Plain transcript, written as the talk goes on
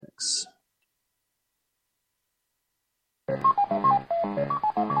46.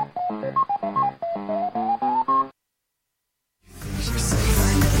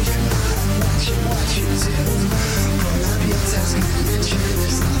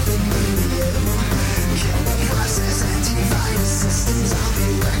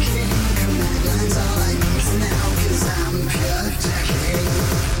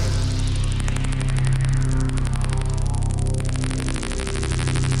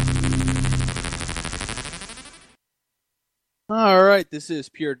 All right, this is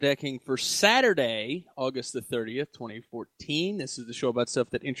Pure Decking for Saturday, August the 30th, 2014. This is the show about stuff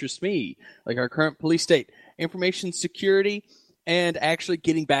that interests me, like our current police state, information security, and actually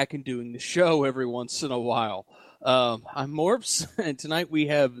getting back and doing the show every once in a while. I'm Morps, and tonight we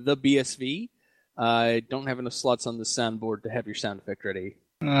have the BSV. I don't have enough slots on the soundboard to have your sound effect ready.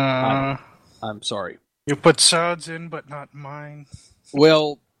 I'm sorry. You put sounds in, but not mine.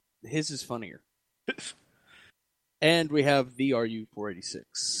 Well, his is funnier. And we have the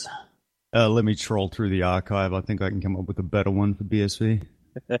RU-486. Let me troll through the archive. I think I can come up with a better one for BSV.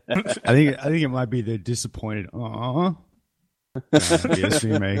 I think it might be the disappointed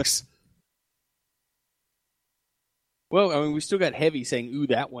BSV makes. Well, I mean, we still got Heavy saying "ooh,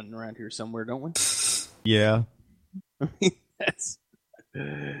 that one" around here somewhere, don't we? Yeah. That's...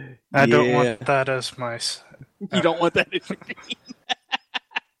 I don't want that as my... You don't want that as your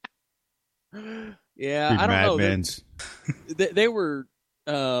team. Yeah, I don't know. They were.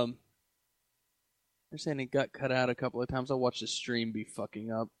 They're saying it got cut out a couple of times. I watched the stream be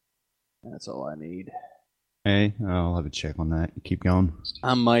fucking up. That's all I need. Hey, I'll have a check on that. Keep going.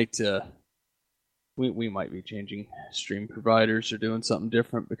 I might. We might be changing stream providers or doing something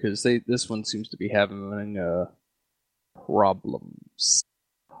different because this one seems to be having problems.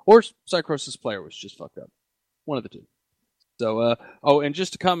 Or Psychrosis Player was just fucked up. One of the two. So, and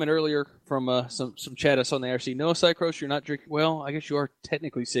just a comment earlier from some chat us on the IRC. No, Psychros, you're not drinking. Well, I guess you are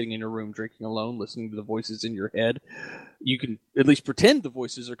technically sitting in your room drinking alone, listening to the voices in your head. You can at least pretend the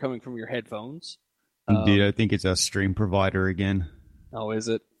voices are coming from your headphones. Indeed, I think it's a stream provider again. Oh, is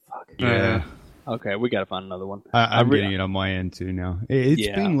it? Fuck. Yeah. Okay, we got to find another one. I'm getting it on my end too now.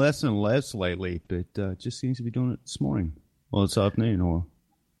 It's been less and less lately, but just seems to be doing it this morning. Well, this afternoon, or...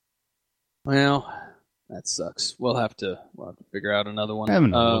 Well... That sucks. We'll have to figure out another one. Have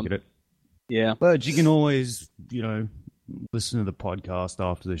another look at it. Yeah. But you can always, listen to the podcast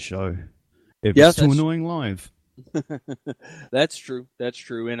after the show. If it's too annoying live. That's true. That's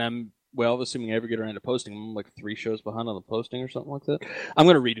true. And I'm, assuming I ever get around to posting, I'm like 3 shows behind on the posting or something like that. I'm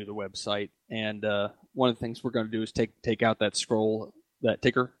going to redo the website. And one of the things we're going to do is take out that that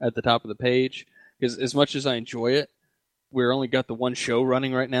ticker at the top of the page. Because as much as I enjoy it, we're only got the one show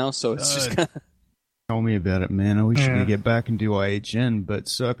running right now. So it's just kind of... Tell me about it, man. I wish we could get back and do IHN, but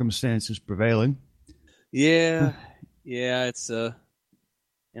circumstances prevailing. Yeah, it's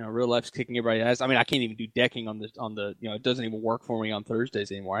real life's kicking everybody's ass. I mean, I can't even do decking on the it doesn't even work for me on Thursdays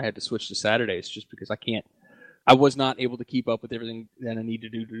anymore. I had to switch to Saturdays just because I was not able to keep up with everything that I need to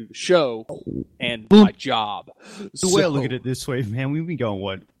do the show and my job. The way I look at it this way, man, we've been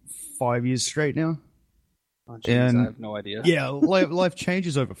going 5 years straight now. Oh, geez, and I have no idea. Yeah, life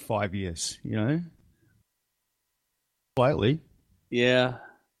changes over 5 years, Slightly. Yeah.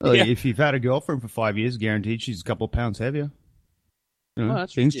 If you've had a girlfriend for 5 years, guaranteed she's a couple of pounds heavier.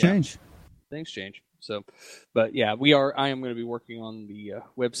 Things change. Things change. So, but yeah, I am going to be working on the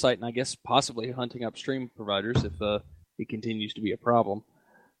website and I guess possibly hunting up stream providers if it continues to be a problem.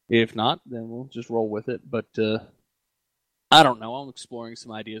 If not, then we'll just roll with it. But I don't know. I'm exploring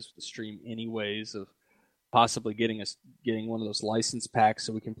some ideas with the stream anyways of possibly getting one of those license packs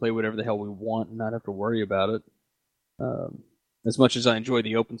so we can play whatever the hell we want and not have to worry about it. As much as I enjoy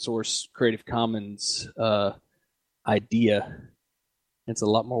the open source Creative Commons idea, it's a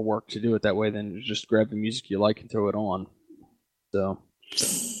lot more work to do it that way than just grab the music you like and throw it on. So,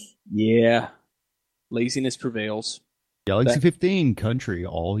 yeah, laziness prevails. Galaxy 15 country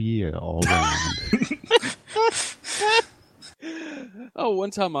all year, all round. Oh, one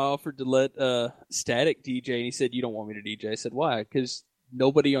time I offered to let Static DJ, and he said, "You don't want me to DJ." I said, "Why?" Because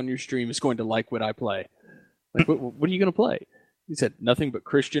nobody on your stream is going to like what I play. Like, what are you going to play? He said, "Nothing but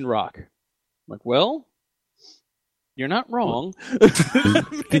Christian rock." I'm like, well, you're not wrong.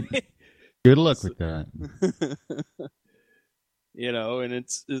 Good luck with that. And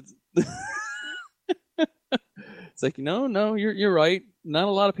it's it's like, no, you're right. Not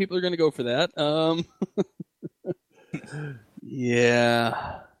a lot of people are going to go for that.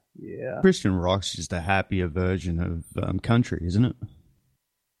 Yeah. Christian rock's just a happier version of country, isn't it?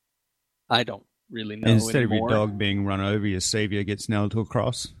 I don't really know Instead anymore. of your dog being run over, your savior gets nailed to a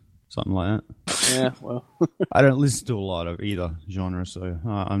cross. something like that. Yeah, well, I don't listen to a lot of either genre, so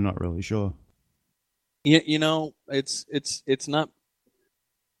I'm not really sure. you know, it's not.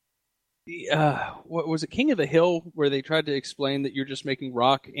 What was it, King of the Hill, where they tried to explain that you're just making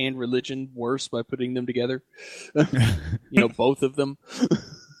rock and religion worse by putting them together? Both of them.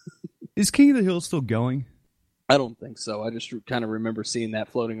 Is King of the Hill still going? I don't think so. I just kind of remember seeing that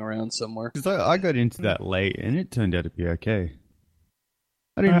floating around somewhere. Because I got into that late, and it turned out to be okay.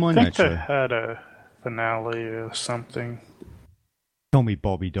 I didn't mind that think show. they had a finale or something. Tell me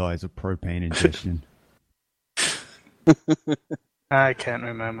Bobby dies of propane ingestion. I can't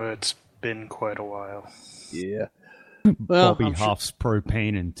remember. It's been quite a while. Yeah. Well, Bobby huffs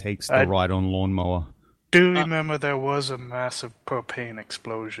propane and takes the I- ride on lawnmower. Do remember there was a massive propane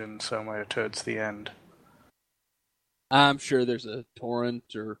explosion somewhere towards the end. I'm sure there's a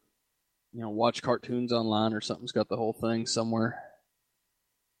torrent or, watch cartoons online or something's got the whole thing somewhere.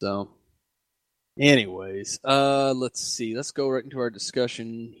 So, anyways, let's see. Let's go right into our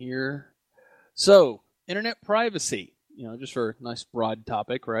discussion here. So, internet privacy. Just for a nice broad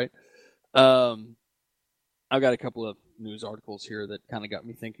topic, right? I've got a couple of news articles here that kind of got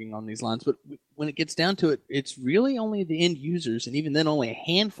me thinking on these lines. But when it gets down to it, it's really only the end users, and even then only a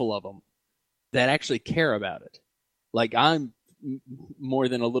handful of them, that actually care about it. Like, I'm more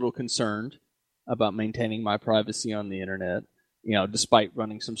than a little concerned about maintaining my privacy on the internet, despite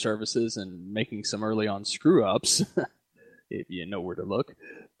running some services and making some early on screw-ups, if you know where to look.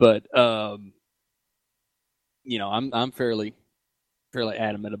 But, I'm fairly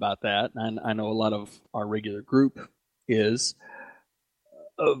adamant about that, and I know a lot of our regular group is.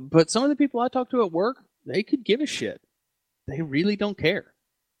 But some of the people I talk to at work, they could give a shit. They really don't care.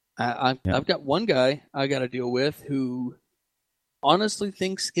 I've got one guy I got to deal with who honestly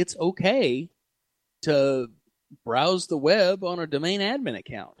thinks it's okay to browse the web on a domain admin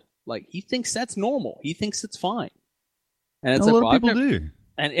account. Like, he thinks that's normal. He thinks it's fine. And it's A lot of people do.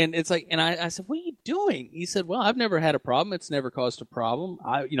 And it's like, and I said, what are you doing? He said, well, I've never had a problem. It's never caused a problem.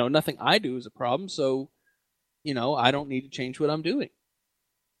 Nothing I do is a problem. So, I don't need to change what I'm doing.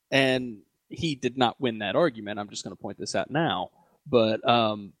 And he did not win that argument. I'm just going to point this out now. But,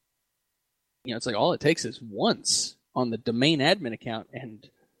 it's like all it takes is once on the domain admin account and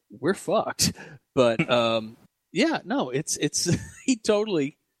we're fucked. But, it's, he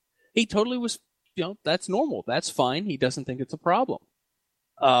totally was, that's normal. That's fine. He doesn't think it's a problem.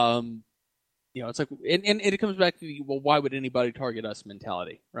 It's like, and it comes back to the, well, why would anybody target us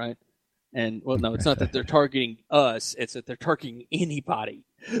mentality, right? And, well, no, it's not that they're targeting us, it's that they're targeting anybody.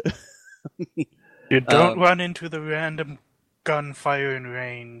 You don't run into the random gunfiring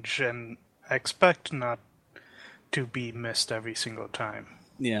range and expect not to be missed every single time.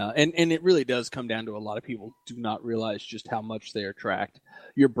 Yeah, and it really does come down to a lot of people do not realize just how much they are tracked.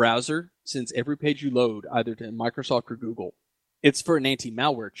 Your browser, since every page you load, either to Microsoft or Google, it's for an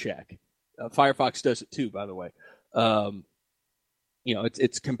anti-malware check. Firefox does it too, by the way.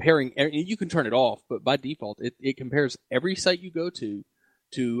 It's comparing. You can turn it off, but by default, it compares every site you go to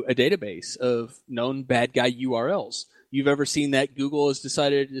a database of known bad guy URLs. You've ever seen that Google has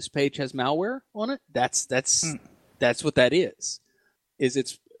decided this page has malware on it? That's what that is.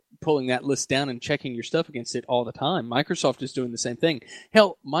 It's pulling that list down and checking your stuff against it all the time. Microsoft is doing the same thing.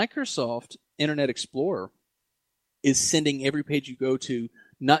 Hell, Microsoft Internet Explorer is sending every page you go to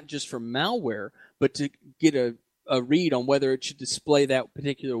not just for malware, but to get a read on whether it should display that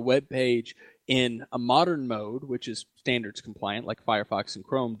particular web page in a modern mode, which is standards compliant, like Firefox and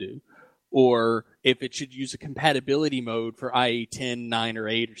Chrome do, or if it should use a compatibility mode for IE 10, 9, or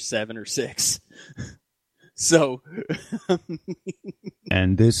 8, or 7, or 6. So...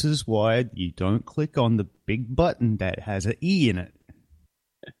 And this is why you don't click on the big button that has an E in it.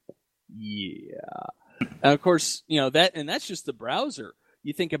 Yeah. And of course, that's just the browser.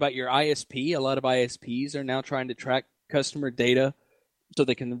 You think about your ISP. A lot of ISPs are now trying to track customer data so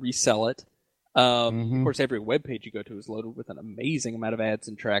they can resell it. Of course, every web page you go to is loaded with an amazing amount of ads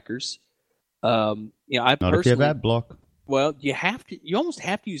and trackers. I Not personally, if you have ad block. well, you almost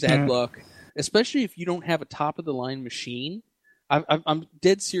have to use ad block, especially if you don't have a top of the line machine. I'm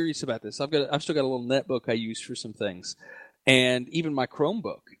dead serious about this. I've still got a little netbook I use for some things, and even my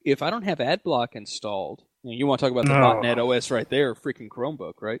Chromebook. If I don't have ad block installed, you want to talk about the .NET OS right there, freaking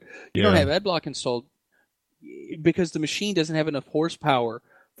Chromebook, right? You don't have ad block installed because the machine doesn't have enough horsepower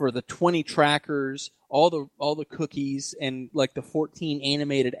for the 20 trackers, all the cookies, and like the 14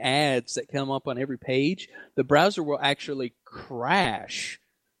 animated ads that come up on every page. The browser will actually crash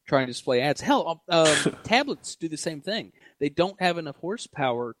trying to display ads. Hell, tablets do the same thing. They don't have enough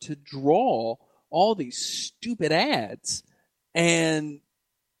horsepower to draw all these stupid ads, and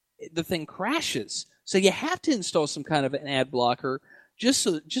the thing crashes. So you have to install some kind of an ad blocker just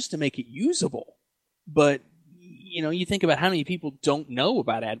to make it usable. But you think about how many people don't know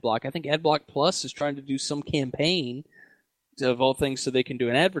about AdBlock. I think AdBlock Plus is trying to do some campaign, of all things, so they can do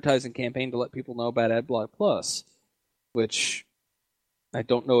an advertising campaign to let people know about AdBlock Plus, which I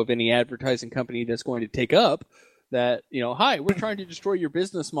don't know of any advertising company that's going to take up that. Hi, we're trying to destroy your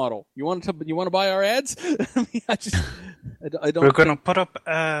business model. You want to buy our ads? I mean, I don't. We're going to put up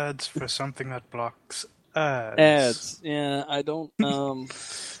ads for something that blocks ads. Ads. Yeah, I don't.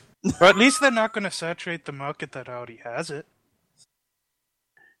 Or at least they're not going to saturate the market that already has it.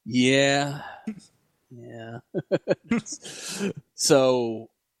 Yeah.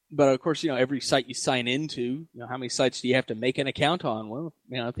 So, but of course, every site you sign into, how many sites do you have to make an account on? Well,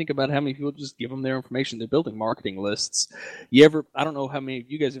 think about how many people just give them their information. They're building marketing lists. I don't know how many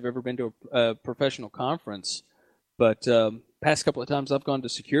of you guys have ever been to a professional conference, but past couple of times I've gone to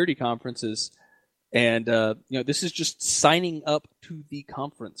security conferences. And, this is just signing up to the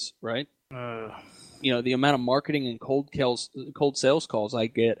conference, right? The amount of marketing and cold sales calls I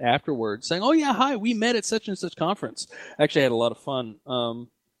get afterwards saying, oh, yeah, hi, we met at such and such conference. Actually, I had a lot of fun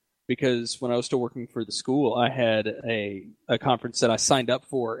because when I was still working for the school, I had a conference that I signed up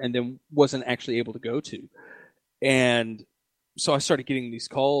for and then wasn't actually able to go to. And so I started getting these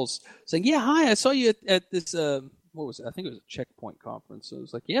calls saying, yeah, hi, I saw you at this what was it? I think it was a Checkpoint conference. So it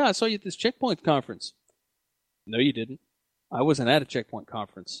was like, yeah, I saw you at this Checkpoint conference. No, you didn't. I wasn't at a Checkpoint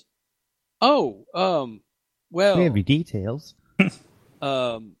conference. Oh, well. We have your details. You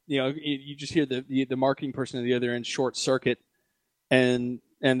just hear the marketing person on the other end short circuit, and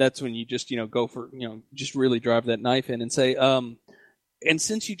that's when you just go for just really drive that knife in and say, and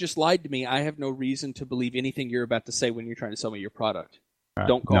since you just lied to me, I have no reason to believe anything you're about to say when you're trying to sell me your product. Right.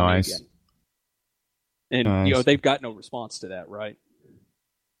 Don't call me again. And they've got no response to that, right?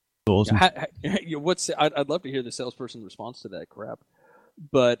 Awesome. I'd love to hear the salesperson response to that crap,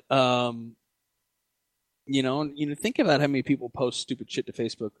 but think about how many people post stupid shit to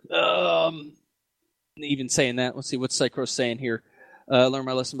Facebook. Even saying that, let's see what's Psychros saying here. Learn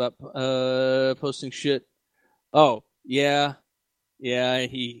my lesson about posting shit. Oh yeah.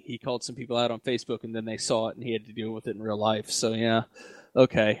 He called some people out on Facebook, and then they saw it, and he had to deal with it in real life. So yeah.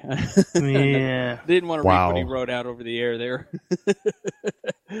 Okay. Yeah. Didn't want to read what he wrote out over the air there.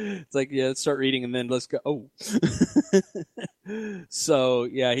 It's like, yeah, let's start reading and then let's go. Oh. So,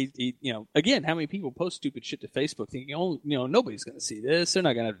 yeah, he again, how many people post stupid shit to Facebook thinking, nobody's going to see this. They're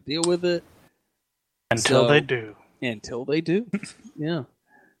not going to have to deal with it. Until they do. Until they do. Yeah.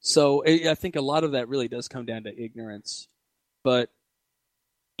 So, I think a lot of that really does come down to ignorance. But,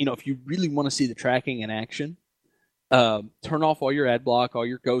 if you really want to see the tracking in action, turn off all your ad block, all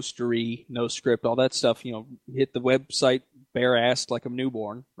your ghostery, no script, all that stuff. Hit the website bare-assed like a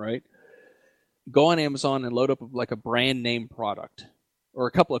newborn, right? Go on Amazon and load up like a brand name product, or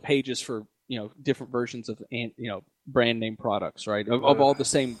a couple of pages for different versions of brand name products, right? Of all the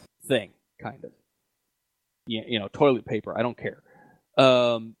same thing, kind of. Toilet paper. I don't care.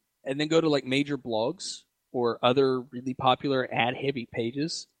 And then go to like major blogs or other really popular ad-heavy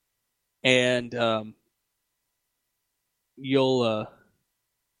pages, and you'll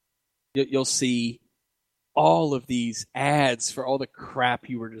see all of these ads for all the crap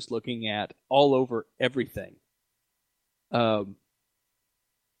you were just looking at all over everything. I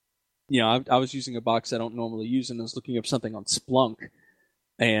was using a box I don't normally use, and I was looking up something on Splunk,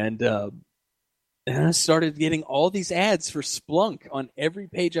 and I started getting all these ads for Splunk on every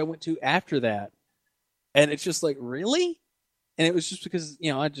page I went to after that. And it's just like, really? And it was just because,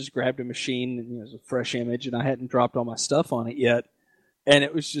 I just grabbed a machine and it was a fresh image and I hadn't dropped all my stuff on it yet. And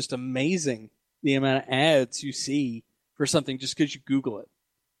it was just amazing the amount of ads you see for something just because you Google it.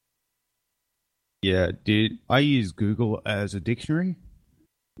 Yeah, dude. I use Google as a dictionary.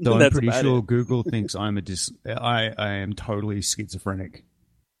 So I'm pretty sure Google thinks I am totally schizophrenic.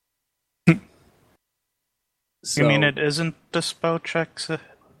 You mean it isn't the spell check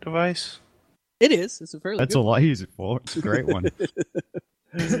device? It is. It's a fairly That's good all one. I use it for. It's a great one.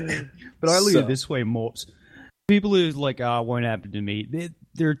 But I look at it this way, Morps. People who won't happen to me,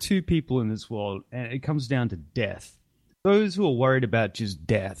 there are two people in this world, and it comes down to death. Those who are worried about just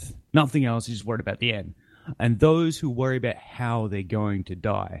death, nothing else, just worried about the end. And those who worry about how they're going to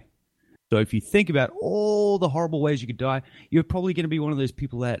die. So if you think about all the horrible ways you could die, you're probably going to be one of those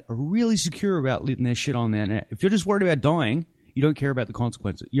people that are really secure about letting their shit on the internet. If you're just worried about dying, you don't care about the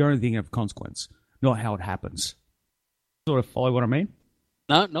consequences. You're only thinking of consequence, not how it happens. Sort of follow what I mean?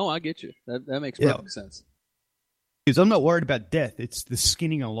 No, I get you. That makes perfect sense. Because I'm not worried about death. It's the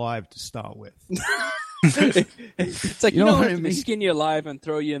skinning alive to start with. It's like, You know don't what have I to mean? skin you alive and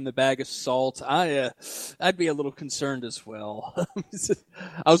throw you in the bag of salt. I'd be a little concerned as well.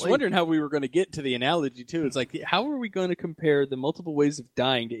 I was wondering how we were going to get to the analogy too. It's like, how are we going to compare the multiple ways of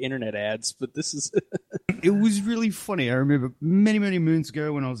dying to internet ads? But this is It was really funny. I remember many, many moons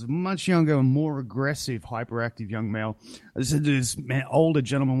ago when I was much younger and more aggressive, hyperactive young male. I said to this older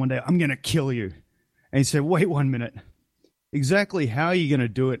gentleman one day, "I'm going to kill you." And he said, "Wait 1 minute. Exactly how are you going to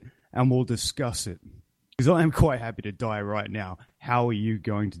do it? And we'll discuss it. Because I am quite happy to die right now. How are you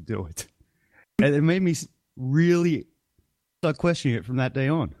going to do it?" And it made me really start questioning it from that day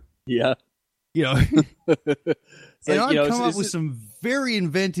on. yeah. You know, It's and like, I've you know, come up it's- with some very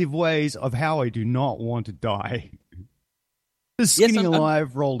inventive ways of how I do not want to die. The skinny I'm-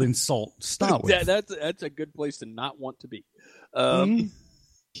 alive, rolled in salt. Start with. that's a good place to not want to be.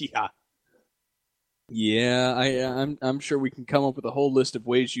 Yeah. Yeah, I'm sure we can come up with a whole list of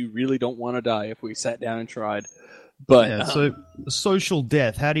ways you really don't want to die if we sat down and tried. But Yeah, so social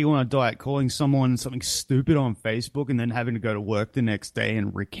death. How do you want to die? Calling someone something stupid on Facebook and then having to go to work the next day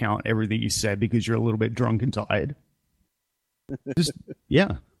and recount everything you said because you're a little bit drunk and tired. Just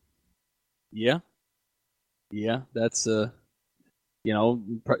yeah. yeah, that's how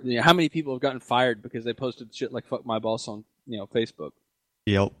many people have gotten fired because they posted shit like "fuck my boss" on Facebook,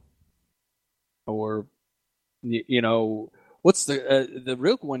 Yep. or what's the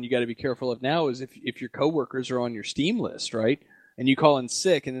real one you got to be careful of now is if your coworkers are on your Steam list, right? And you call in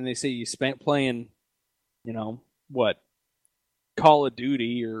sick, and then they say you spent playing, Call of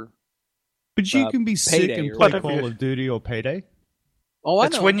Duty or. But you can be sick Payday and or play whatever. Call of Duty or Payday. Oh, I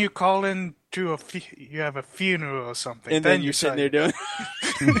It's know. when you call in to you have a funeral or something. and then you're sitting there doing.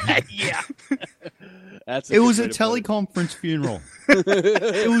 Yeah. It was a teleconference funeral.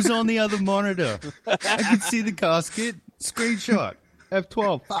 It was on the other monitor. I could see the casket. Screenshot.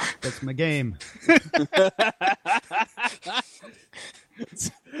 F12. Fuck, that's my game.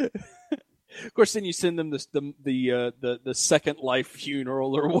 Of course, then you send them the Second Life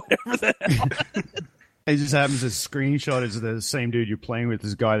funeral or whatever the hell. It just happens to screenshot as the same dude you're playing with,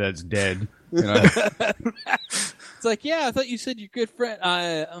 this guy that's dead. You know? It's like, yeah, I thought you said you're good friend.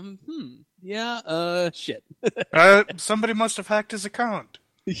 Shit. Somebody must have hacked his account.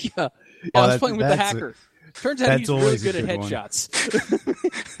 Yeah. I was playing with the that's hacker. Turns out that's he's really always a good at good one.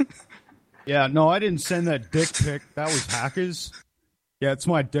 headshots. Yeah, no, I didn't send that dick pic. That was hackers. Yeah, it's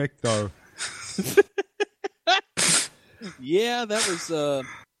my dick, though. Yeah, that was.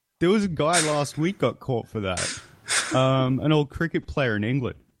 There was a guy last week got caught for that. An old cricket player in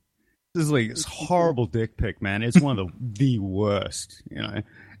England. This is like this horrible dick pic, man. It's one of the worst,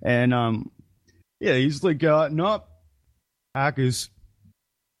 And yeah, he's like, nope, hackers,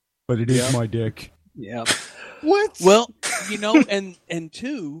 but it is my dick. Yeah. What? Well, and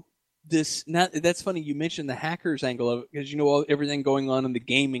two, that's funny you mentioned the hackers angle of it because everything going on in the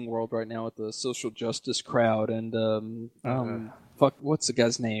gaming world right now with the social justice crowd and what's the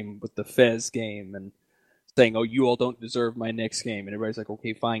guy's name with the Fez game and saying, "Oh, you all don't deserve my next game," and everybody's like,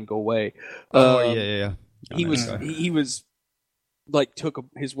 "Okay, fine, go away." Yeah. He was like took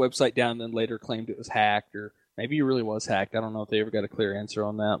his website down, and then later claimed it was hacked, or maybe he really was hacked. I don't know if they ever got a clear answer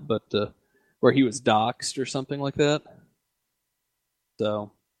on that, but where he was doxxed or something like that.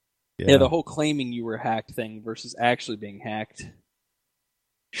 So. Yeah, the whole claiming you were hacked thing versus actually being hacked.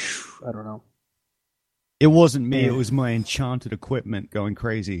 I don't know. It wasn't me. It was my enchanted equipment going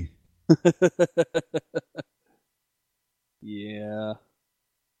crazy. Yeah.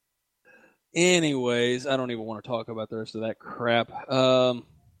 Anyways, I don't even want to talk about the rest of that crap.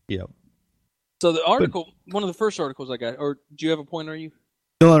 Yep. So the article, one of the first articles I got, or do you have a point, are you?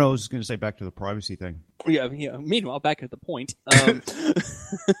 No, I was just going to say back to the privacy thing. Yeah. Meanwhile, back at the point.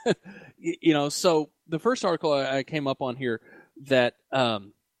 So the first article I came up on here that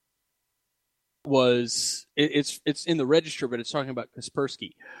was it's in the Register, but it's talking about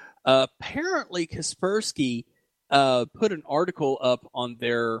Kaspersky. Apparently, Kaspersky put an article up on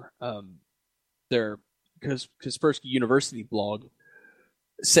their Kaspersky University blog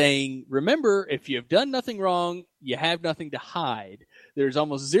saying, "Remember, if you have done nothing wrong, you have nothing to hide. There's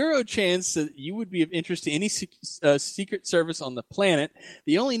almost zero chance that you would be of interest to any secret service on the planet.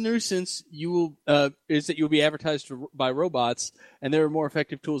 The only nuisance is that you'll be advertised by robots, and there are more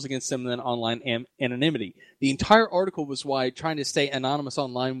effective tools against them than online anonymity." The entire article was why trying to stay anonymous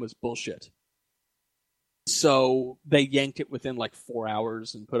online was bullshit. So they yanked it within like 4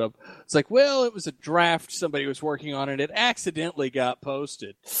 hours and put up, it's like, well, it was a draft somebody was working on and it accidentally got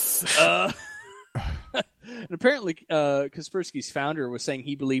posted. And apparently Kaspersky's founder was saying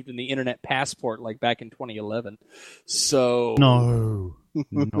he believed in the internet passport like back in 2011. So No.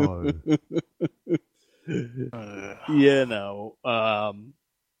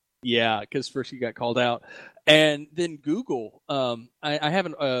 Yeah, because first he got called out, and then Google. I have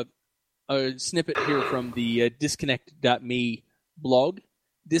a snippet here from the Disconnect.me blog.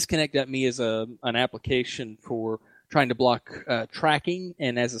 Disconnect.me is an application for trying to block tracking,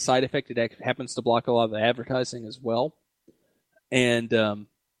 and as a side effect, it happens to block a lot of the advertising as well. And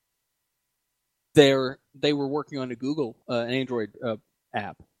they were working on a Google an Android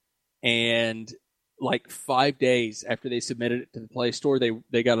app, and like 5 days after they submitted it to the Play Store,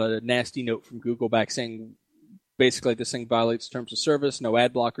 they got a nasty note from Google back saying basically this thing violates terms of service, no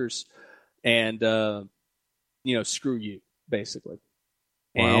ad blockers, and screw you, basically.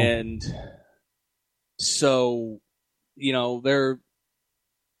 Wow. And so, they're,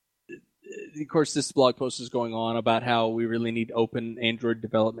 of course, this blog post is going on about how we really need open Android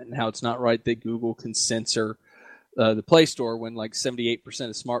development and how it's not right that Google can censor the Play Store when like 78%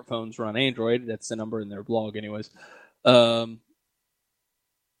 of smartphones run Android. That's the number in their blog anyways. And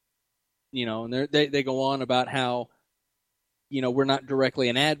they go on about how, we're not directly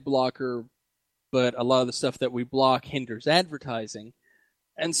an ad blocker, but a lot of the stuff that we block hinders advertising.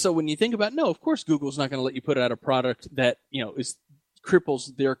 And so when you think about, no, of course Google's not going to let you put out a product that,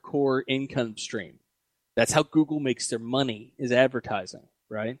 cripples their core income stream. That's how Google makes their money, is advertising,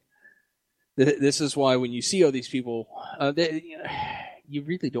 right? This is why when you see all these people, you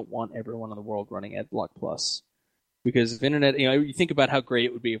really don't want everyone in the world running AdBlock Plus. Because if internet, you think about how great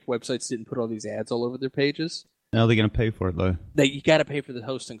it would be if websites didn't put all these ads all over their pages. How are they going to pay for it, though? You got to pay for the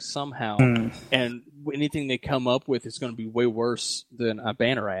hosting somehow, and anything they come up with is going to be way worse than a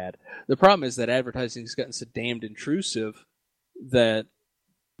banner ad. The problem is that advertising has gotten so damned intrusive that,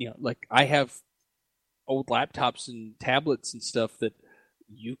 like I have old laptops and tablets and stuff that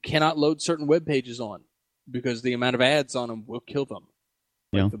you cannot load certain web pages on because the amount of ads on them will kill them.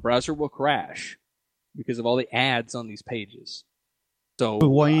 Yeah. Like the browser will crash because of all the ads on these pages. So, but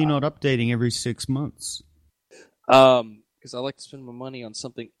why are you not updating every 6 months? Because I like to spend my money on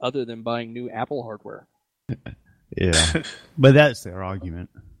something other than buying new Apple hardware. Yeah, but that's their argument.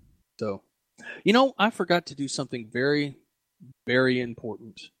 So, I forgot to do something very, very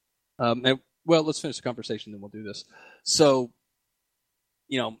important. Well, let's finish the conversation, then we'll do this. So,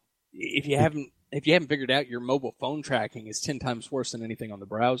 if you haven't figured out, your mobile phone tracking is 10 times worse than anything on the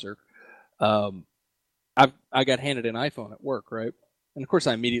browser. I got handed an iPhone at work, right? And of course,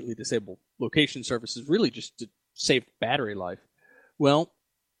 I immediately disabled location services, really just to save battery life. Well,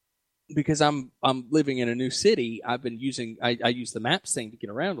 because I'm living in a new city, I've been using I use the Maps thing to get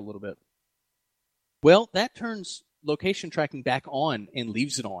around a little bit. Well, that turns location tracking back on and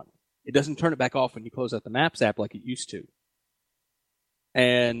leaves it on. It doesn't turn it back off when you close out the Maps app like it used to.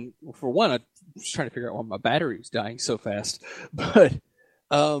 And for one, I was trying to figure out why my battery was dying so fast. But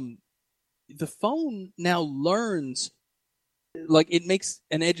the phone now learns, like it makes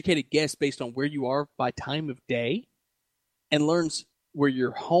an educated guess based on where you are by time of day and learns where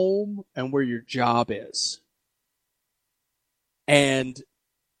your home and where your job is. And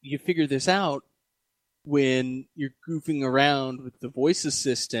you figure this out when you're goofing around with the voice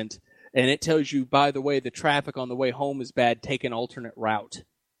assistant and it tells you, by the way, the traffic on the way home is bad, take an alternate route.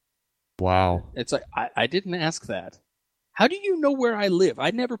 Wow. It's like, I didn't ask that. How do you know where I live?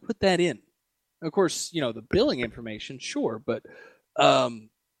 I never put that in. Of course, the billing information, sure, but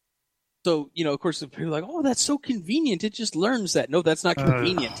so, of course, people are like, oh, that's so convenient. It just learns that. No, that's not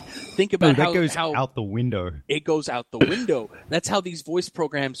convenient. Think about that goes out the window. It goes out the window. That's how these voice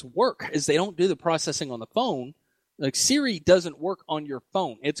programs work, is they don't do the processing on the phone. Like Siri doesn't work on your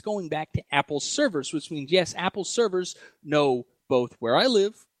phone. It's going back to Apple's servers, which means, yes, Apple's servers know both where I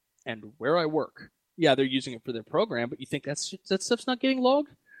live and where I work. Yeah, they're using it for their program, but you think that stuff's not getting logged?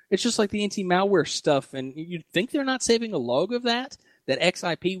 It's just like the anti-malware stuff, and you'd think they're not saving a log of that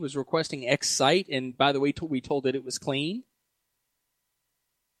XIP was requesting X site, and by the way, we told it was clean.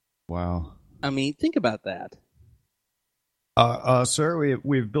 Wow. I mean, think about that. Sir,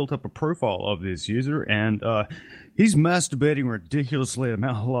 we've built up a profile of this user, and he's masturbating ridiculously a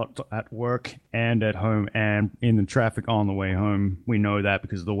lot at work and at home and in the traffic on the way home. We know that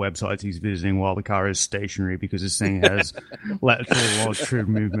because of the websites he's visiting while the car is stationary, because this thing has lateral longitudinal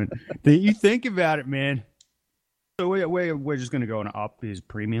movement. You think about it, man. So we're just going to go and up his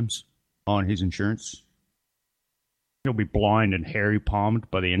premiums on his insurance. He'll be blind and hairy palmed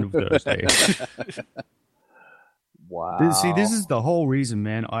by the end of Thursday. Wow. See, this is the whole reason,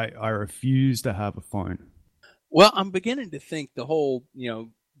 man, I refuse to have a phone. Well, I'm beginning to think the whole,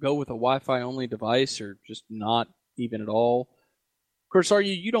 go with a Wi-Fi only device or just not even at all. Of course,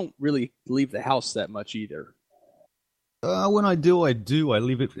 you don't really leave the house that much either. When I do. I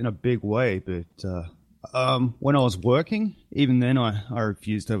leave it in a big way, but When I was working, even then I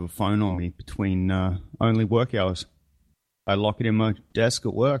refused to have a phone on me between only work hours. I lock it in my desk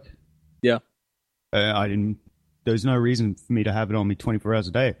at work. Yeah. I didn't. There's no reason for me to have it on me 24 hours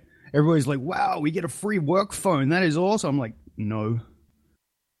a day. Everybody's like, "Wow, we get a free work phone. That is awesome." I'm like, no.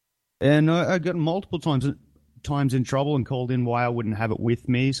 And I got multiple times in trouble and called in why I wouldn't have it with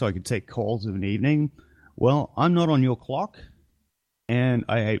me so I could take calls of an evening. Well, I'm not on your clock, and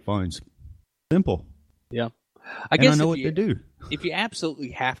I hate phones. Simple. Yeah. I guess I know what to do. If you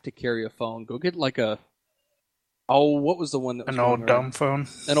absolutely have to carry a phone, go get like a... Oh, what was the one that was... An old dumb phone?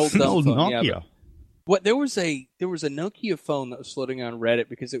 An old dumb phone, Nokia. yeah. What there was a Nokia phone that was floating on Reddit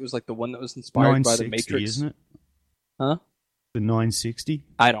because it was like the one that was inspired by the Matrix, isn't it? Huh? The 960.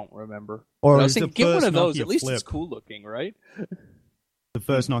 I don't remember. Or I was thinking, get one of those. Nokia At least flip. it's cool looking, right? The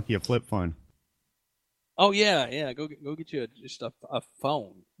first Nokia flip phone. Oh yeah. Go get you just a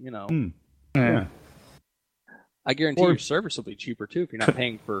phone. You know. Yeah. I guarantee your service will be cheaper too if you're not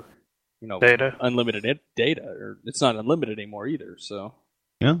paying for, data, unlimited data, or it's not unlimited anymore either. So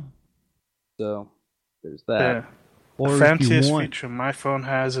yeah. So there's that. Yeah. The fanciest feature my phone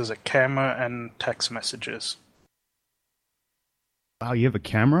has is a camera and text messages. Wow, you have a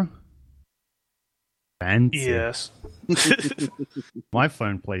camera? Fancy. Yes. My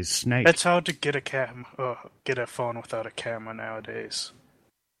phone plays Snake. It's hard to get a phone without a camera nowadays.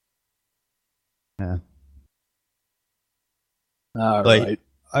 Yeah. All right.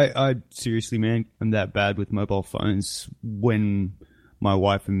 I seriously, man, I'm that bad with mobile phones. When my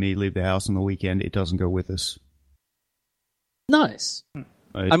wife and me leave the house on the weekend, it doesn't go with us. Nice.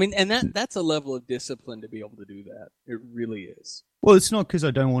 I mean, and that's a level of discipline to be able to do that. It really is. Well, it's not because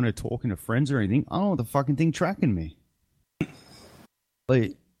I don't want to talk to friends or anything. I don't want the fucking thing tracking me.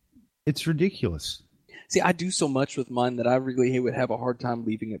 Like, it's ridiculous. See, I do so much with mine that I really would have a hard time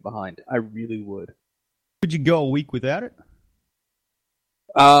leaving it behind. I really would. Could you go a week without it?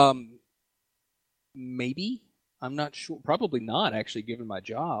 Maybe. I'm not sure. Probably not, actually, given my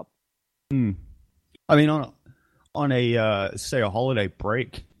job. I mean, on a say a holiday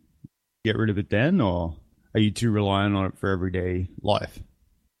break, get rid of it then, or are you too reliant on it for everyday life?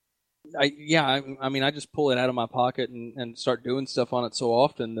 I mean, I just pull it out of my pocket and start doing stuff on it so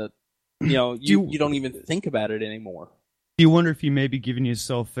often that you don't even think about it anymore. Do you wonder if you may be giving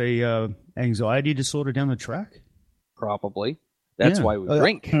yourself a anxiety disorder down the track? Probably. That's why we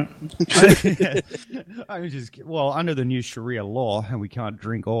drink. I was just under the new Sharia law, and we can't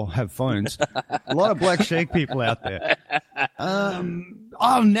drink or have phones. A lot of black sheikh people out there.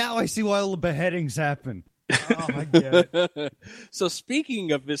 Now I see why all the beheadings happen. Oh, I get it. So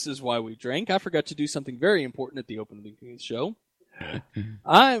speaking of This Is Why We Drink, I forgot to do something very important at the opening of the show.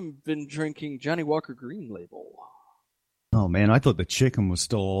 I've been drinking Johnny Walker Green Label. Oh, man, I thought the chicken was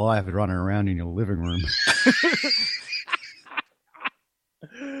still alive and running around in your living room.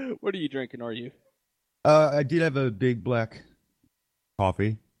 What are you drinking, are you? I did have a big black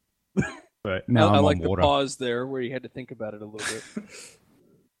coffee, but now I'm I on like water. The pause there where you had to think about it a little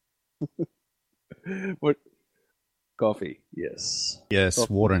bit. What? Coffee, yes. Yes,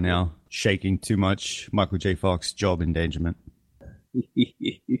 coffee. Water now. Shaking too much. Michael J. Fox, job endangerment.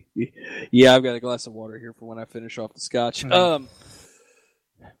 Yeah, I've got a glass of water here for when I finish off the scotch. What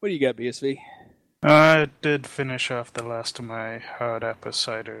do you got, BSV? I did finish off the last of my hard apple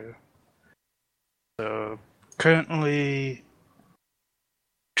cider. So, currently,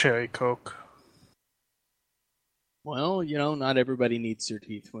 cherry Coke. Well, not everybody needs their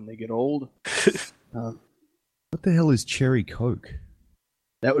teeth when they get old. What the hell is cherry Coke?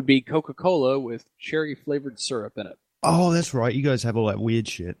 That would be Coca-Cola with cherry-flavored syrup in it. Oh, that's right. You guys have all that weird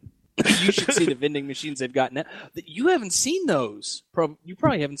shit. You should see the vending machines they've got now. You haven't seen those. You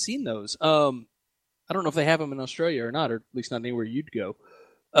probably haven't seen those. I don't know if they have them in Australia or not, or at least not anywhere you'd go.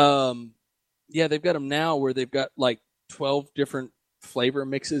 Yeah, they've got them now where they've got like 12 different flavor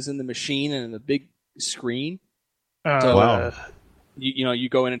mixes in the machine and in the big screen. Wow. You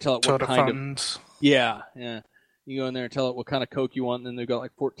go in and tell it what kind funds. of... Yeah. You go in there and tell it what kind of Coke you want, and then they've got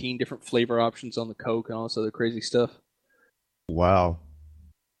like 14 different flavor options on the Coke and all this other crazy stuff. Wow.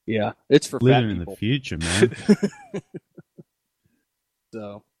 Yeah, it's for living fat in people. The future, man.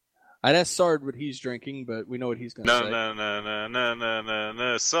 So, I'd ask Sard what he's drinking, but we know what he's going to say.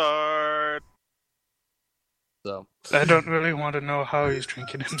 No, Sard. So, I don't really want to know how he's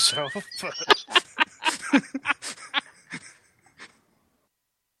drinking himself, but...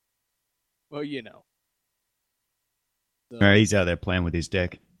 Well, So, he's out there playing with his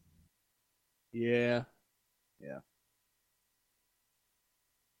deck. Yeah.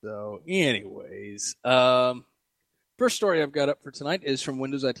 So, anyways, first story I've got up for tonight is from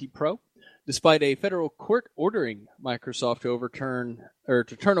Windows IT Pro. despite a federal court ordering Microsoft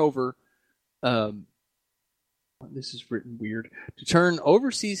to turn over. This is written weird. To turn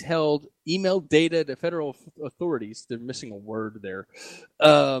overseas held email data to federal authorities. They're missing a word there.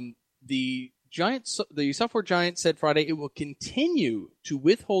 The software giant said Friday it will continue to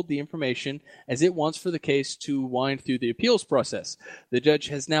withhold the information as it wants for the case to wind through the appeals process. The judge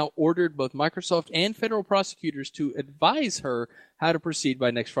has now ordered both Microsoft and federal prosecutors to advise her how to proceed by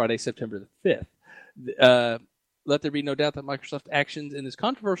next Friday, September the 5th. Let there be no doubt that Microsoft's actions in this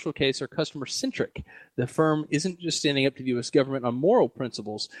controversial case are customer-centric. The firm isn't just standing up to the U.S. government on moral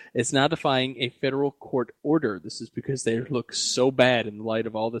principles. It's now defying a federal court order. This is because they look so bad in light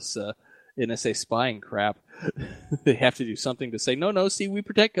of all this NSA spying crap. They have to do something to say, no, see, we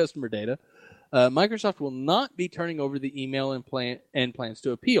protect customer data. Microsoft will not be turning over the email and plans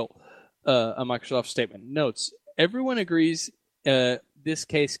to appeal. A Microsoft statement notes, everyone agrees this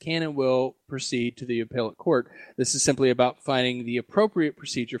case can and will proceed to the appellate court. This is simply about finding the appropriate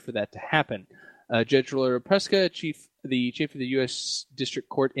procedure for that to happen. Judge Laura Preska, the chief of the U.S. District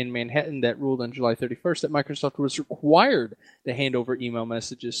Court in Manhattan, that ruled on July 31st that Microsoft was required to hand over email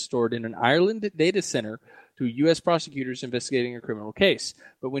messages stored in an Ireland data center to U.S. prosecutors investigating a criminal case.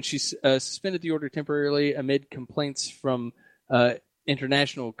 But when she suspended the order temporarily amid complaints from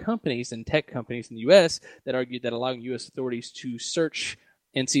international companies and tech companies in the U.S. that argued that allowing U.S. authorities to search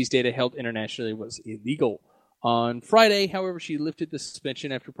and seize data held internationally was illegal. On Friday, however, she lifted the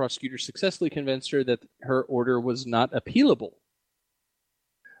suspension after prosecutors successfully convinced her that her order was not appealable.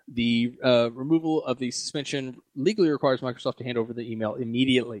 The removal of the suspension legally requires Microsoft to hand over the email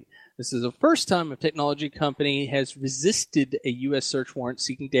immediately. This is the first time a technology company has resisted a U.S. search warrant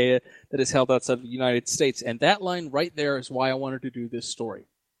seeking data that is held outside of the United States. And that line right there is why I wanted to do this story.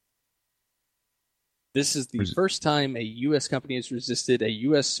 This is the first time a U.S. company has resisted a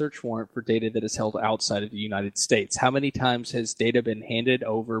U.S. search warrant for data that is held outside of the United States. How many times has data been handed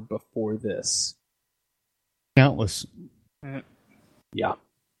over before this? Countless. Yeah.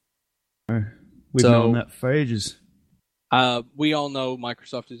 We've known that for ages. We all know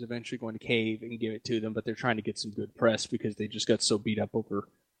Microsoft is eventually going to cave and give it to them, but they're trying to get some good press because they just got so beat up over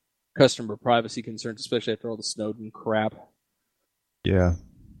customer privacy concerns, especially after all the Snowden crap. Yeah.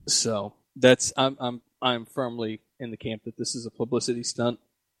 So that's I'm firmly in the camp that this is a publicity stunt.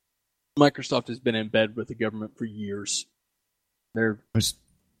 Microsoft has been in bed with the government for years. Most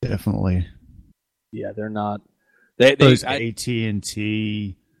definitely. Yeah, they're not.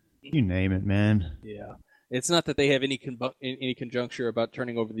 AT&T, you name it, man. Yeah. It's not that they have any conjuncture about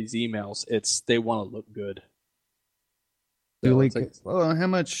turning over these emails. It's they want to look good. So well, how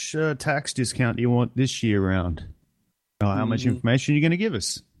much tax discount do you want this year round? How much information are you going to give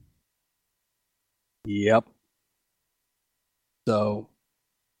us? Yep. So,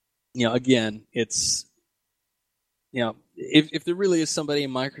 again, it's, if there really is somebody in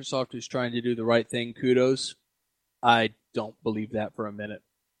Microsoft who's trying to do the right thing, kudos. I don't believe that for a minute.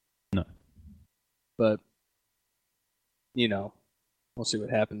 No. But, we'll see what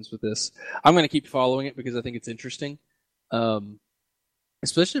happens with this. I'm going to keep following it because I think it's interesting.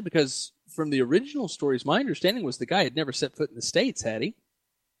 Especially because from the original stories, my understanding was the guy had never set foot in the States, had he?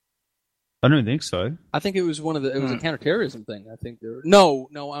 I don't think so. I think it was it was a counterterrorism thing. I think No,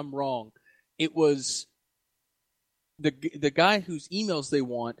 I'm wrong. It was the guy whose emails they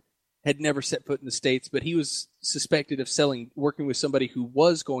want had never set foot in the States, but he was suspected of working with somebody who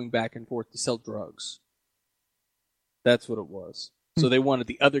was going back and forth to sell drugs. That's what it was. So they wanted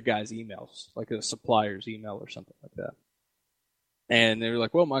the other guy's emails, like a supplier's email or something like that. And they were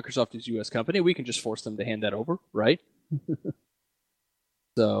like, well, Microsoft is a U.S. company. We can just force them to hand that over, right?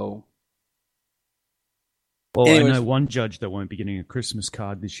 So... Well, anyways, I know one judge that won't be getting a Christmas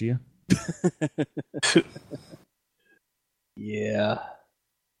card this year. Yeah.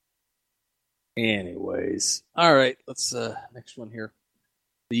 Anyways. All right, let's next one here.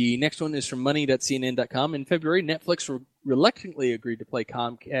 The next one is from money.cnn.com. In February, Netflix reluctantly agreed to play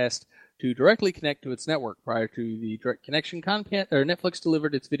Comcast to directly connect to its network. Prior to the direct connection, Netflix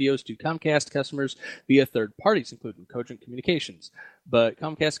delivered its videos to Comcast customers via third parties, including Cogent Communications. But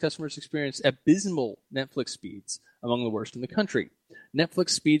Comcast customers experienced abysmal Netflix speeds, among the worst in the country.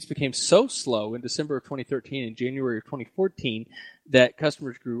 Netflix speeds became so slow in December of 2013 and January of 2014 that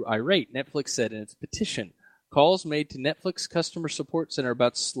customers grew irate. Netflix said in its petition, calls made to Netflix customer support center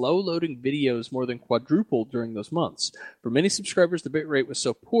about slow-loading videos more than quadrupled during those months. For many subscribers, the bitrate was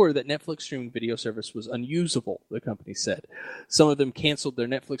so poor that Netflix streaming video service was unusable, the company said. Some of them canceled their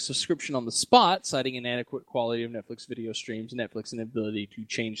Netflix subscription on the spot, citing inadequate quality of Netflix video streams and Netflix's inability to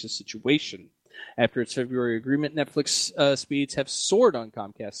change the situation. After its February agreement, Netflix speeds have soared on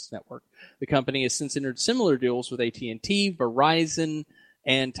Comcast's network. The company has since entered similar deals with AT&T, Verizon,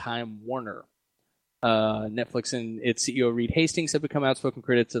 and Time Warner. Netflix and its CEO Reed Hastings have become outspoken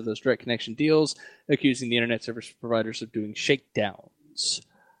critics of those direct connection deals, accusing the internet service providers of doing shakedowns.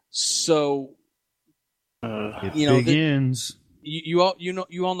 So, It you know, begins. you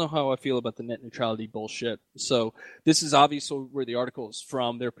all know how I feel about the net neutrality bullshit. So this is obviously where the article is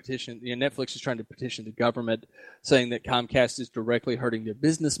from. Their petition, Netflix is trying to petition the government, saying that Comcast is directly hurting their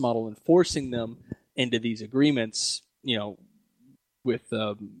business model and forcing them into these agreements. With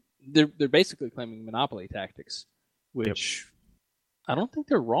they're basically claiming monopoly tactics, which I don't think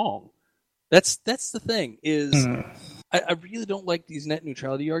they're wrong. That's the thing is. I really don't like these net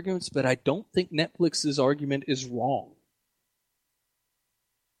neutrality arguments, but I don't think Netflix's argument is wrong.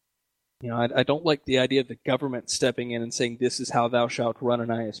 I don't like the idea of the government stepping in and saying this is how thou shalt run an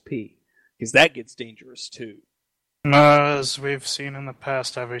ISP, because that gets dangerous too. As we've seen in the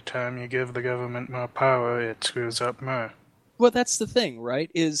past, every time you give the government more power, it screws up more. Well, that's the thing,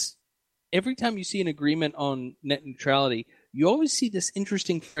 right? Is every time you see an agreement on net neutrality, you always see this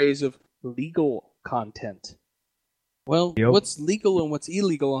interesting phrase of legal content. Well, what's legal and what's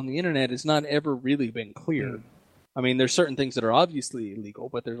illegal on the internet has not ever really been clear. I mean, there's certain things that are obviously illegal,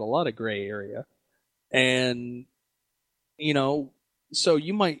 but there's a lot of gray area. And, so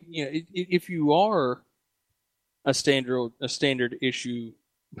you might, if you are a standard issue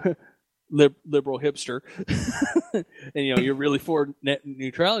liberal hipster, and, you're really for net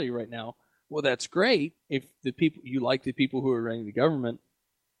neutrality right now, well, that's great if you like the people who are running the government,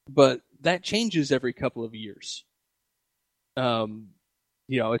 but that changes every couple of years.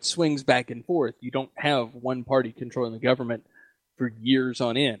 It swings back and forth. You don't have one party controlling the government for years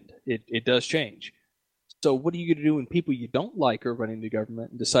on end. It does change. So what are you going to do when people you don't like are running the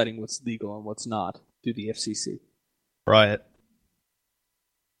government and deciding what's legal and what's not through the FCC? Riot.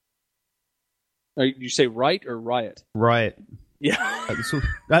 Did you say right or riot? Riot. Yeah.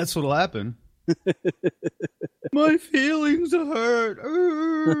 That's what'll happen. My feelings hurt.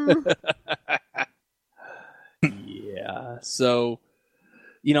 Yeah. So,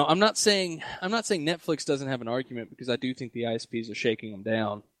 I'm not saying Netflix doesn't have an argument, because I do think the ISPs are shaking them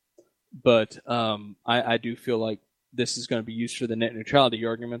down. But I do feel like this is going to be used for the net neutrality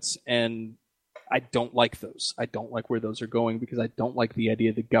arguments, and I don't like those. I don't like where those are going, because I don't like the idea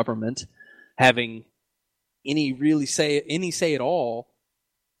of the government having any say at all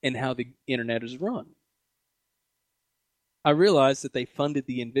in how the internet is run. I realize that they funded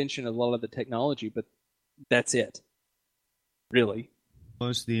the invention of a lot of the technology, but that's it. Really.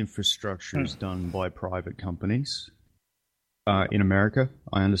 Most of the infrastructure is done by private companies in America,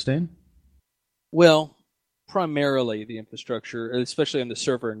 I understand. Well, primarily the infrastructure, especially on the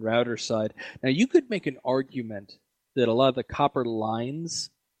server and router side. Now, you could make an argument that a lot of the copper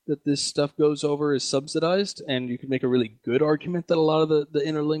lines that this stuff goes over is subsidized, and you could make a really good argument that a lot of the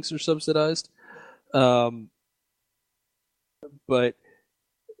interlinks are subsidized. But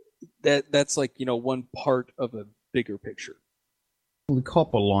that's like, one part of a bigger picture. Well, the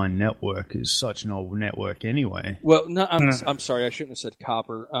copper line network is such an old network anyway. Well, no, I'm sorry, I shouldn't have said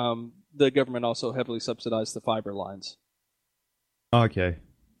copper. The government also heavily subsidized the fiber lines. Okay.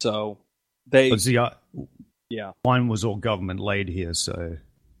 So they... yeah. Mine was all government laid here, so...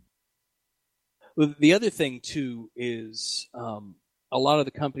 Well, the other thing, too, is a lot of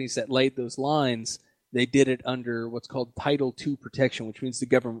the companies that laid those lines, they did it under what's called Title II protection, which means the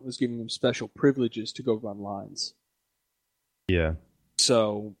government was giving them special privileges to go run lines. Yeah.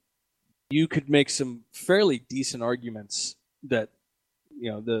 So you could make some fairly decent arguments that,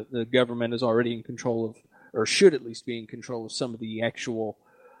 the government is already in control of, or should at least be in control of, some of the actual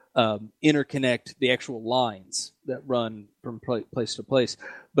interconnect, the actual lines that run from place to place.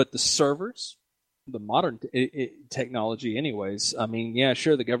 But the servers, the modern technology anyways, I mean, yeah,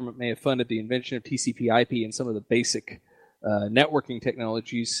 sure, the government may have funded the invention of TCP/IP and some of the basic networking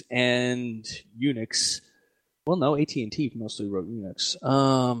technologies and Unix. Well, no, AT&T mostly wrote Unix.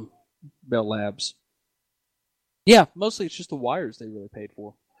 Bell Labs. Yeah, mostly it's just the wires they really paid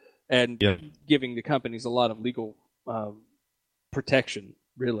for. And giving the companies a lot of legal protection,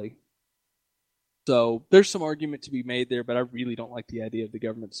 really. So there's some argument to be made there, but I really don't like the idea of the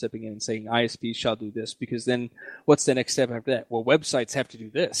government stepping in and saying ISPs shall do this, because then what's the next step after that? Well, websites have to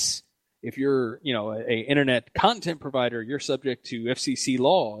do this. If you're, a internet content provider, you're subject to FCC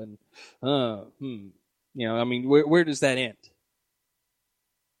law, and I mean, where does that end?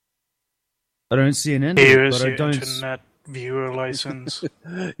 I don't see an end. Here's your internet viewer license.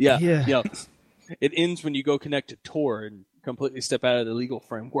 Yeah. It ends when you go connect to Tor, and completely step out of the legal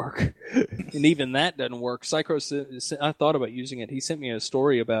framework, and even that doesn't work. Psychros, I thought about using it. He sent me a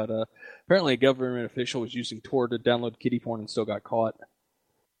story about apparently a government official was using Tor to download kiddie porn and still got caught.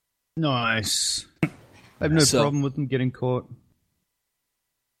 Nice. I have no problem with them getting caught.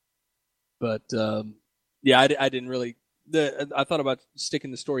 But yeah, I didn't really. I thought about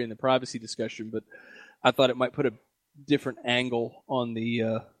sticking the story in the privacy discussion, but I thought it might put a different angle on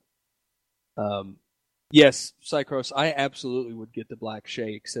the. Yes, Psychros, I absolutely would get the black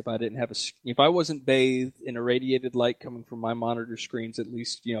shakes if I didn't have if I wasn't bathed in irradiated light coming from my monitor screens at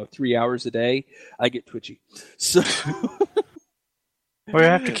least 3 hours a day. I get twitchy. So. Well, you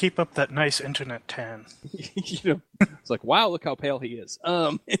have to keep up that nice internet tan. It's like, wow, look how pale he is.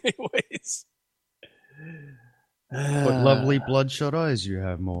 Anyways. What lovely bloodshot eyes you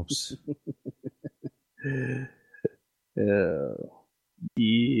have, Morps. Yeah.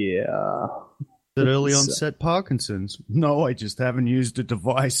 Is it early onset Parkinson's? No, I just haven't used a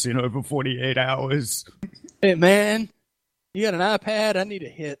device in over 48 hours. Hey, man. You got an iPad? I need a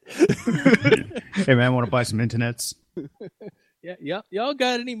hit. Hey, man, want to buy some internets? Yeah. Y'all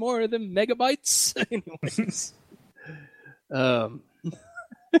got any more of them megabytes? Anyways.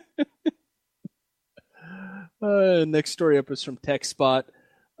 Next story up is from TechSpot.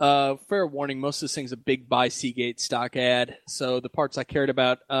 Fair warning, most of this thing's a big buy Seagate stock ad. So the parts I cared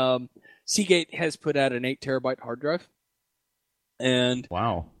about, Seagate has put out an 8 terabyte hard drive. And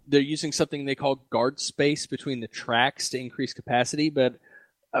wow, they're using something they call guard space between the tracks to increase capacity, but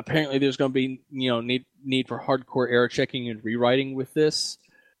apparently there's going to be need for hardcore error checking and rewriting with this.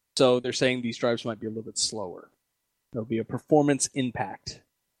 So they're saying these drives might be a little bit slower. There'll be a performance impact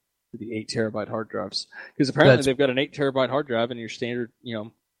to the 8 terabyte hard drives, because apparently they've got an 8 terabyte hard drive in your standard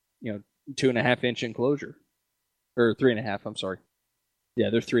 2.5 inch enclosure, or 3.5. I'm sorry. Yeah,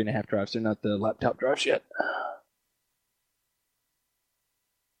 they're 3.5 drives. They're not the laptop drives yet.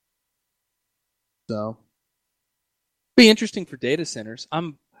 So, be interesting for data centers.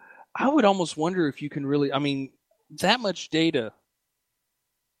 I would almost wonder if you can really. I mean, that much data.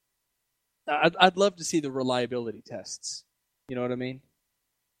 I'd love to see the reliability tests. You know what I mean?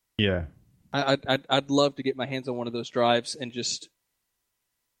 Yeah. I'd love to get my hands on one of those drives and just.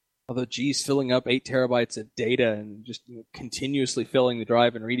 Although, geez, filling up 8 terabytes of data and just continuously filling the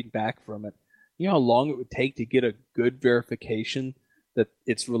drive and reading back from it. You know how long it would take to get a good verification that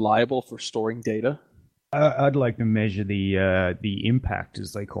it's reliable for storing data? I'd like to measure the impact,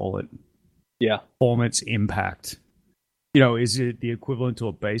 as they call it. Yeah. Performance impact. Is it the equivalent to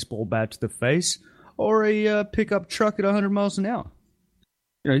a baseball bat to the face or a pickup truck at 100 miles an hour?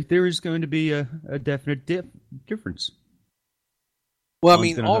 There is going to be a definite difference. Well, I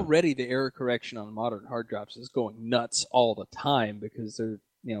mean, already the error correction on modern hard drives is going nuts all the time because they're,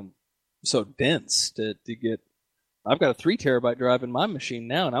 so dense to get. I've got a 3 terabyte drive in my machine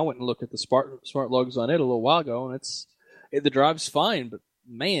now, and I went and looked at the smart logs on it a little while ago, and the drive's fine, but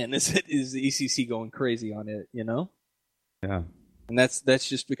man, is the ECC going crazy on it, Yeah. And that's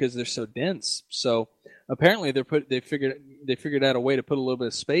just because they're so dense. So apparently they figured out a way to put a little bit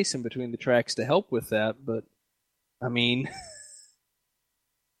of space in between the tracks to help with that, but I mean.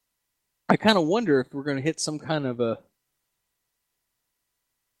 I kind of wonder if we're going to hit some kind of a.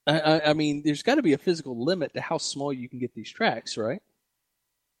 I mean, there's got to be a physical limit to how small you can get these tracks, right?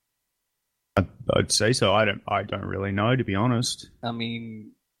 I'd say so. I don't really know, to be honest. I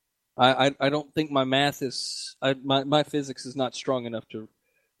mean, I don't think my math is my physics is not strong enough to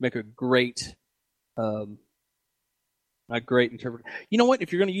make a great interpretation. You know what?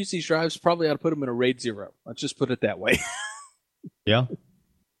 If you're going to use these drives, probably ought to put them in a RAID 0. Let's just put it that way. Yeah.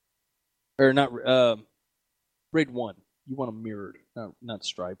 Or not, RAID 1. You want them mirrored, not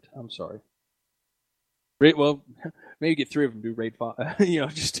striped. I'm sorry. Well, maybe get 3 of them, do RAID 5.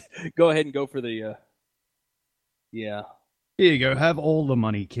 Just go ahead and go for the, yeah. Here you go. Have all the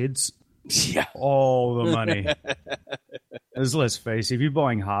money, kids. Yeah. All the money. Let's face it, if you're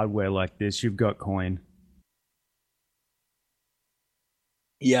buying hardware like this, you've got coin.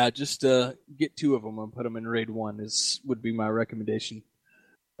 Yeah, just get 2 of them and put them in RAID 1 would be my recommendation.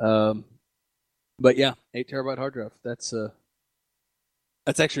 But yeah, 8 terabyte hard drive. That's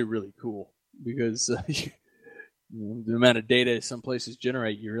actually really cool because the amount of data some places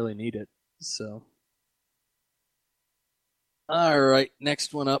generate, you really need it. So, all right,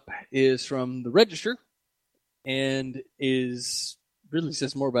 next one up is from the Register, and really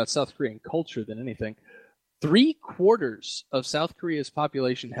says more about South Korean culture than anything. 3/4 of South Korea's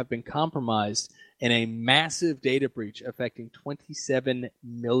population have been compromised in a massive data breach affecting 27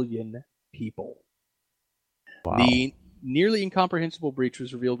 million people. Wow. nearly incomprehensible breach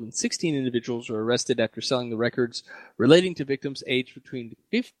was revealed when 16 individuals were arrested after selling the records relating to victims aged between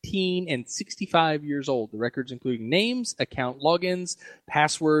 15 and 65 years old. The records including names, account logins,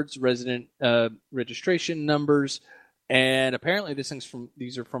 passwords, resident registration numbers, and apparently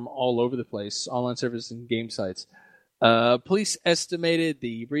these are from all over the place, online services and game sites. Police estimated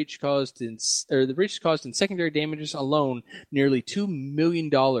the breach caused in secondary damages alone nearly $2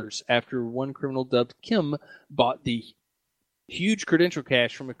 million after one criminal dubbed Kim bought the huge credential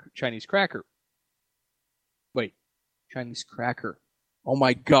cache from a Chinese cracker. Wait, Chinese cracker. Oh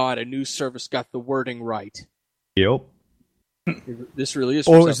my God, a news service got the wording right. Yep. This really is.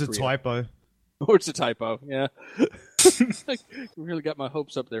 Or it's a typo. Or it's a typo, yeah. Really got my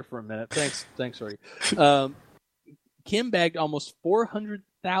hopes up there for a minute. Thanks, sorry. Kim bagged almost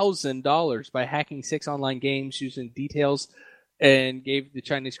 $400,000 by hacking 6 online games using details and gave the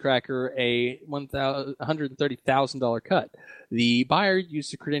Chinese cracker a $130,000 cut. The buyer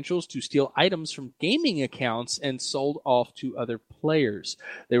used the credentials to steal items from gaming accounts and sold off to other players.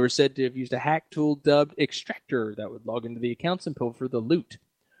 They were said to have used a hack tool dubbed Extractor that would log into the accounts and pilfer the loot.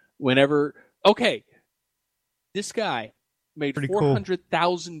 This guy made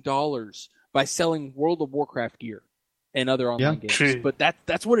 $400,000 by selling World of Warcraft gear and other online games. But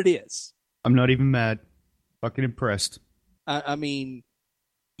that's what it is. I'm not even mad. Fucking impressed. I mean,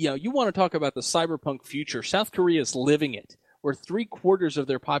 you want to talk about the cyberpunk future. South Korea is living it, where 3/4 of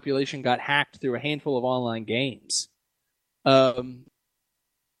their population got hacked through a handful of online games. The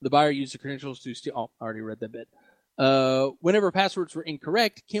buyer used the credentials to steal... Oh, I already read that bit. Whenever passwords were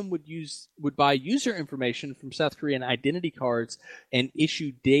incorrect, Kim would buy user information from South Korean identity cards and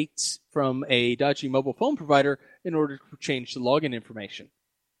issue dates from a dodgy mobile phone provider in order to change the login information.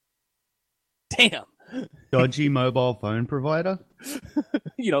 Damn. Dodgy mobile phone provider?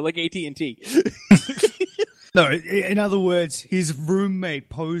 Like AT&T. No, in other words, his roommate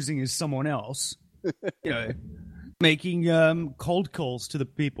posing as someone else, making cold calls to the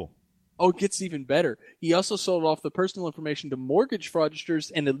people. Oh, it gets even better. He also sold off the personal information to mortgage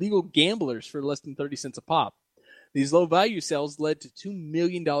fraudsters and illegal gamblers for less than 30 cents a pop. These low-value sales led to $2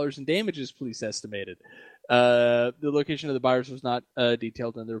 million in damages, police estimated. The location of the buyers was not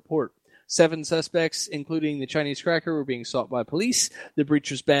detailed in the report. 7 suspects, including the Chinese cracker, were being sought by police. The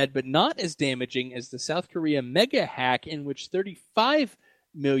breach was bad, but not as damaging as the South Korea mega hack, in which 35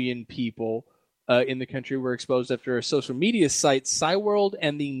 million people in the country were exposed after a social media site, Cyworld,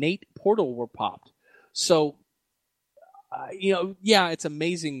 and the Nate portal were popped. So, it's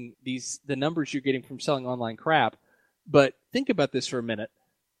amazing the numbers you're getting from selling online crap. But think about this for a minute: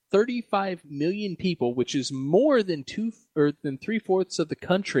 35 million people, which is more than 3/4 of the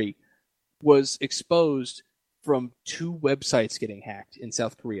country, was exposed from 2 websites getting hacked in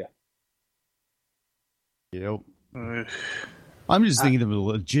South Korea. Yep. I'm just thinking of the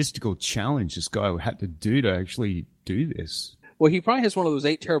logistical challenge this guy had to do to actually do this. Well, he probably has one of those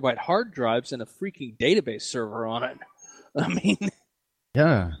 8 terabyte hard drives and a freaking database server on it. I mean...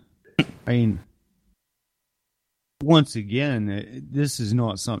 Yeah. I mean, once again, this is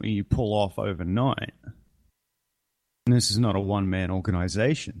not something you pull off overnight. And this is not a one-man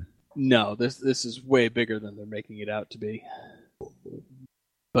organization. No, this is way bigger than they're making it out to be.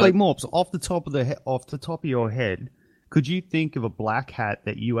 But, like Morps, off the top of your head, could you think of a black hat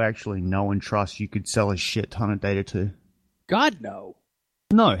that you actually know and trust you could sell a shit ton of data to? God, no.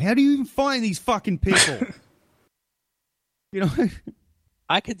 No, how do you even find these fucking people?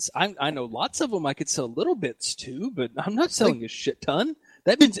 I know lots of them I could sell little bits to, but I'm not selling a shit ton.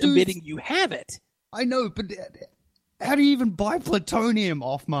 That means admitting you have it. I know, but how do you even buy plutonium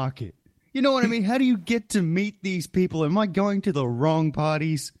off market? You know what I mean? How do you get to meet these people? Am I going to the wrong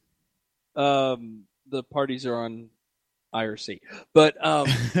parties? The parties are on IRC. But,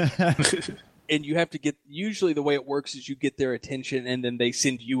 and you have to usually the way it works is you get their attention and then they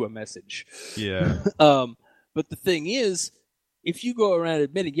send you a message. Yeah. But the thing is, if you go around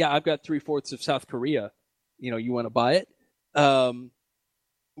admitting, I've got 3/4 of South Korea, you want to buy it.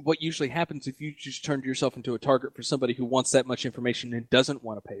 What usually happens if you just turned yourself into a target for somebody who wants that much information and doesn't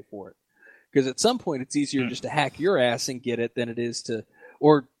want to pay for it. Because at some point it's easier just to hack your ass and get it than it is to,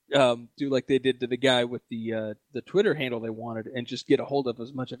 or do like they did to the guy with the Twitter handle they wanted and just get a hold of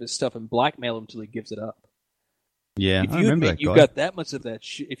as much of his stuff and blackmail him until he gives it up. Yeah, if you admit you've got that much of that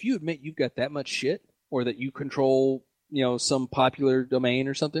shit, if you admit you've got that much shit, or that you control, some popular domain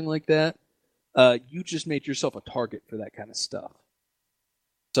or something like that, you just made yourself a target for that kind of stuff.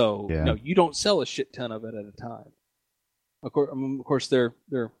 So no, you don't sell a shit ton of it at a time. Of course, their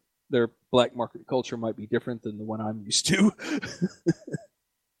black market culture might be different than the one I'm used to.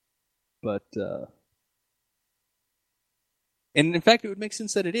 But And in fact, it would make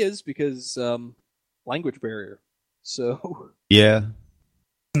sense that it is because language barrier. So Yeah.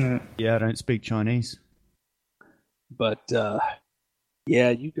 Mm. Yeah, I don't speak Chinese. But yeah,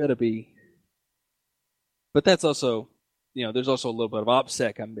 you gotta be. But that's also, there's also a little bit of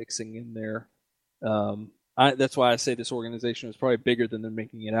OPSEC I'm mixing in there. That's why I say this organization is probably bigger than they're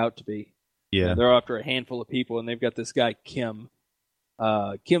making it out to be. Yeah. They're after a handful of people, and they've got this guy Kim.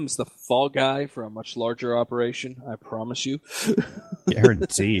 Kim's the fall guy for a much larger operation. I promise you.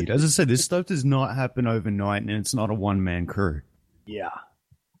 Guaranteed. As I said, this stuff does not happen overnight, and it's not a one-man crew. Yeah.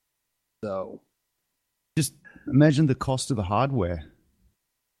 So Just imagine the cost of the hardware.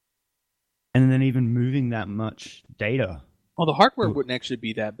 And then even moving that much data. well, the hardware wouldn't actually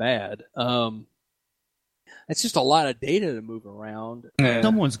be that bad. It's just a lot of data to move around. Yeah.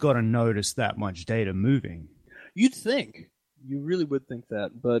 Someone's got to notice that much data moving. You'd think. You really would think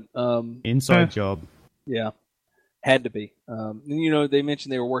that, but Inside job. yeah, had to be. They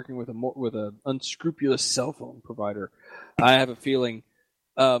mentioned they were working with a unscrupulous cell phone provider. I have a feeling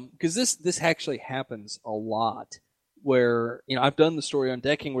because this actually happens a lot. Where I've done the story on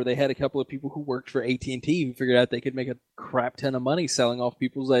Decking where they had a couple of people who worked for AT&T who figured out they could make a crap ton of money selling off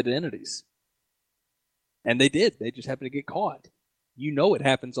people's identities, and they did. They just happened to get caught. It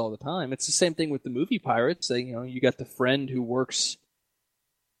happens all the time. It's the same thing with the movie pirates. You got the friend who works,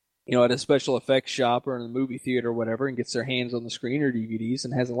 at a special effects shop or in a movie theater or whatever, and gets their hands on the screen or DVDs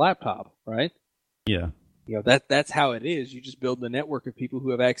and has a laptop, right? Yeah. That's how it is. You just build the network of people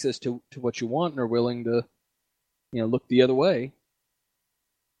who have access to what you want and are willing to, look the other way.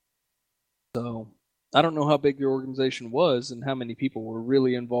 So I don't know how big your organization was and how many people were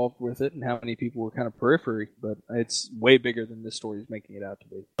really involved with it and how many people were kind of periphery, but it's way bigger than this story is making it out to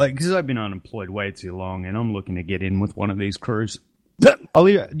be. Because I've been unemployed way too long, and I'm looking to get in with one of these crews.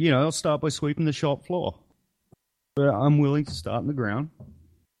 I'll start by sweeping the shop floor. But I'm willing to start on the ground.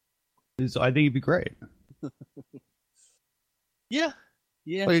 I think it'd be great. Yeah.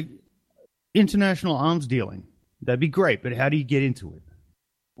 Like, international arms dealing. That'd be great, but how do you get into it?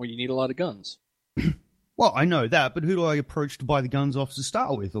 Well, you need a lot of guns. Well, I know that, but who do I approach to buy the guns off to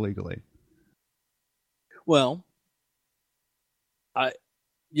start with illegally? Well, I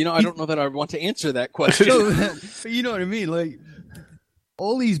don't know that I want to answer that question. You know what I mean? Like,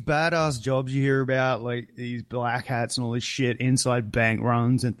 all these badass jobs you hear about, like these black hats and all this shit, inside bank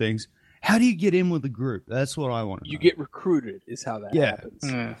runs and things. How do you get in with the group? That's what I want to know. You get recruited is how that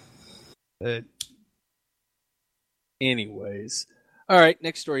happens. Yeah. Anyways. All right,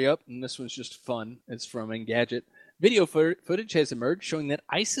 next story up, and this one's just fun. It's from Engadget. Video footage has emerged showing that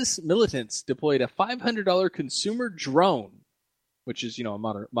ISIS militants deployed a $500 consumer drone, which is, a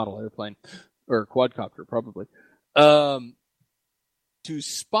model airplane, or a quadcopter, probably, to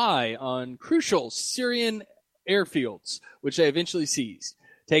spy on crucial Syrian airfields, which they eventually seized.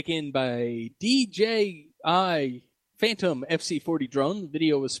 Taken by DJI Phantom FC-40 drone. The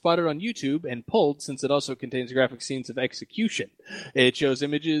video was spotted on YouTube and pulled since it also contains graphic scenes of execution. It shows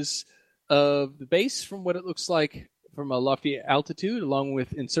images of the base from what it looks like from a lofty altitude, along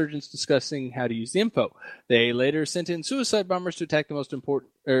with insurgents discussing how to use the info. They later sent in suicide bombers to attack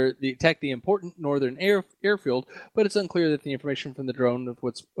the important northern airfield, but it's unclear that the information from the drone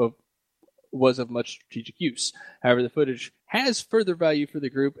was of much strategic use. However, the footage has further value for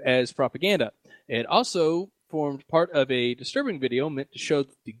the group as propaganda. It also formed part of a disturbing video meant to show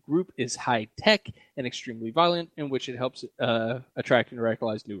that the group is high-tech and extremely violent, in which it helps attract and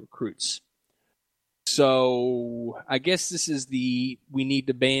radicalize new recruits. So, I guess this is the we need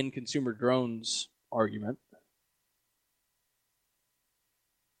to ban consumer drones argument.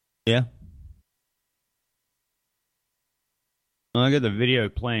 Yeah. I got the video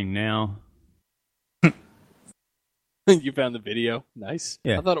playing now. You found the video? Nice.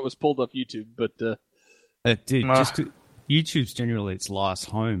 Yeah. I thought it was pulled off YouTube, but... Dude, YouTube's generally its last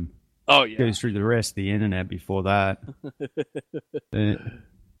home. Oh, yeah. Goes through the rest of the internet before that.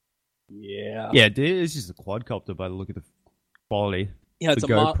 Yeah. Yeah, dude, it's just a quadcopter by the look of the quality. Yeah, it's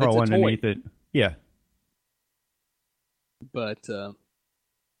the a GoPro it's a underneath toy. it. Yeah. But,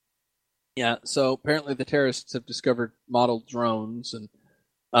 yeah, so apparently the terrorists have discovered model drones and,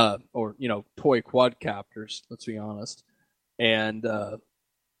 toy quadcopters, let's be honest, and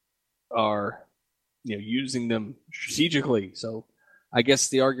are, using them strategically. So I guess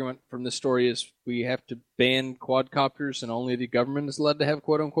the argument from this story is we have to ban quadcopters and only the government is allowed to have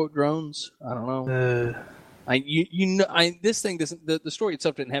quote-unquote drones. I don't know. This thing doesn't, the story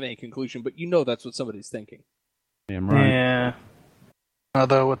itself didn't have any conclusion, but that's what somebody's thinking. Damn right. Yeah.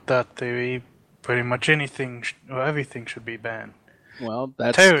 Although with that theory, pretty much everything should be banned. Well,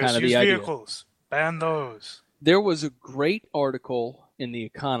 that's Terrorists kind of use the idea. vehicles. Ban those. there was a great article in The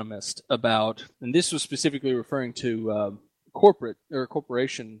Economist about, and this was specifically referring to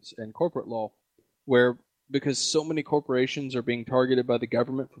corporations and corporate law, where because so many corporations are being targeted by the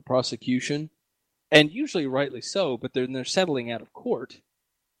government for prosecution, and usually rightly so, but they're settling out of court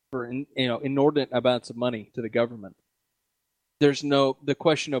for inordinate amounts of money to the government. There's the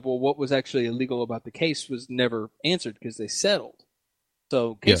question of, well, what was actually illegal about the case was never answered because they settled.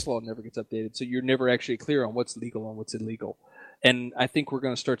 So case law never gets updated, so you're never actually clear on what's legal and what's illegal. And I think we're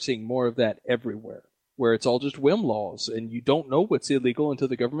going to start seeing more of that everywhere, where it's all just whim laws, and you don't know what's illegal until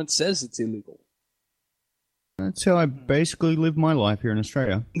the government says it's illegal. That's how I basically live my life here in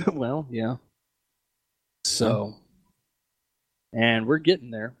Australia. Well, yeah. So, and we're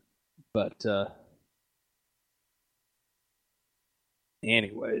getting there, but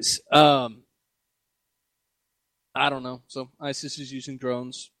anyways, I don't know. So ISIS is using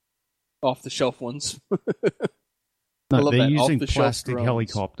drones, off-the-shelf ones. No, they're using plastic drones.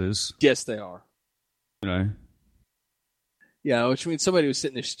 Helicopters. Yes, they are. You know. Yeah, which means somebody was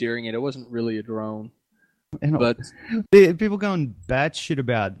sitting there steering it. It wasn't really a drone. But people going batshit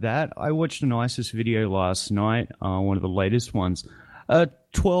about that. I watched an ISIS video last night, one of the latest ones.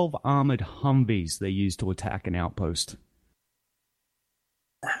 12 armored Humvees they used to attack an outpost.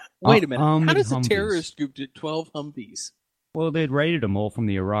 Wait a minute. How does a terrorist group get 12 Humvees? Well, they'd raided them all from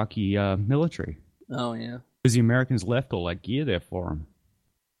the Iraqi military. Oh, yeah. Because the Americans left all that gear there for them.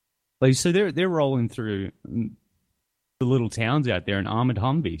 Like, so they're rolling through the little towns out there in armored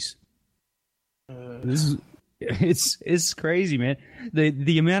Humvees. It's crazy, man.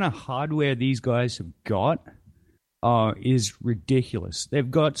 The amount of hardware these guys have got is ridiculous.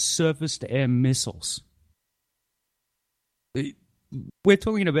 They've got surface-to-air missiles. We're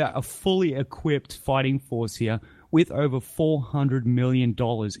talking about a fully equipped fighting force here with over $400 million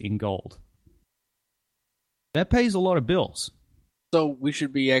in gold. That pays a lot of bills. So we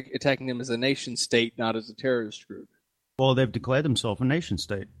should be attacking them as a nation state, not as a terrorist group. Well, they've declared themselves a nation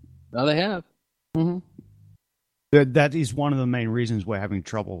state. No, they have. Mm-hmm. That is one of the main reasons we're having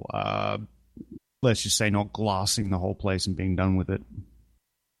trouble, let's just say, not glassing the whole place and being done with it.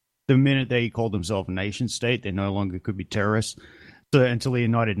 The minute they call themselves a nation state, they no longer could be terrorists. So until the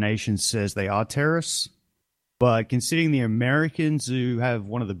United Nations says they are terrorists. But considering the Americans, who have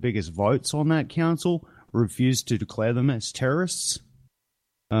one of the biggest votes on that council, refuse to declare them as terrorists,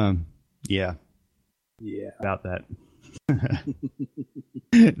 yeah, about that.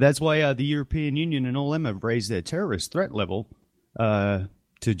 That's why the European Union and all them have raised their terrorist threat level to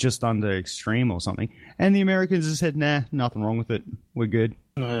just under extreme or something. And the Americans have said, nah, nothing wrong with it. We're good.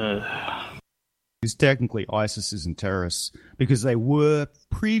 Because technically ISIS isn't terrorists. Because they were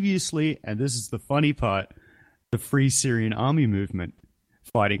previously, and this is the funny part, the Free Syrian Army movement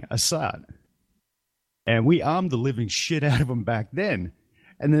fighting Assad. And we armed the living shit out of them back then.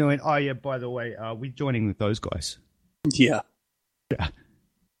 And then they went, oh yeah, by the way, we're joining with those guys. Yeah. Yeah.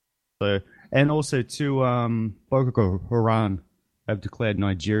 So, and also to Boko Haram have declared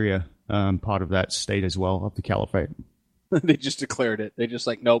Nigeria part of that state as well, of the caliphate. They just declared it. They just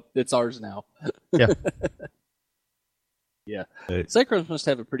like, nope, it's ours now. Yeah. Yeah. Cyclones must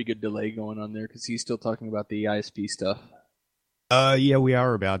have a pretty good delay going on there because he's still talking about the ISP stuff. Yeah, we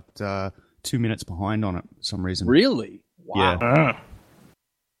are about 2 minutes behind on it for some reason. Really? Wow. Yeah.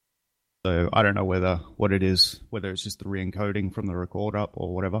 So I don't know what it is, whether it's just the re-encoding from the record up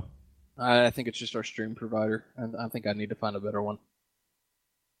or whatever. I think it's just our stream provider. I think I need to find a better one.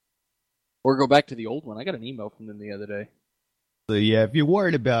 Or go back to the old one. I got an email from them the other day. So yeah, if you're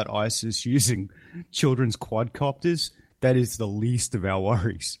worried about ISIS using children's quadcopters, that is the least of our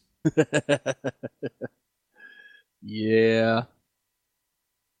worries. Yeah.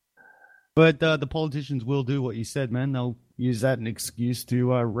 But the politicians will do what you said, man. They'll use that as an excuse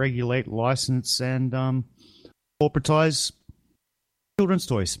to regulate, license, and corporatize children's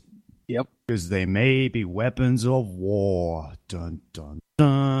toys. Yep. Because they may be weapons of war. Dun, dun,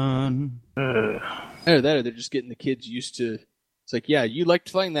 dun. Either that or they're just getting the kids used to... It's like, yeah, you liked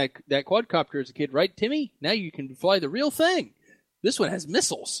flying that quadcopter as a kid, right, Timmy? Now you can fly the real thing. This one has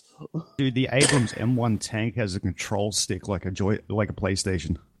missiles. Dude, the Abrams M1 tank has a control stick like a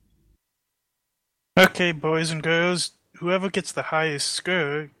PlayStation. Okay, boys and girls, whoever gets the highest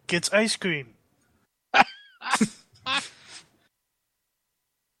score gets ice cream.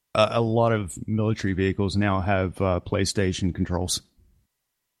 A lot of military vehicles now have PlayStation controls.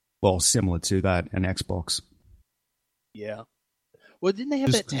 Well, similar to that, an Xbox. Yeah. Well, didn't they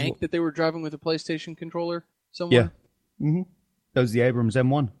have that tank that they were driving with a PlayStation controller somewhere? Yeah. Mm-hmm. That was the Abrams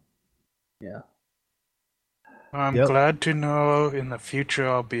M1. Yeah. I'm glad to know in the future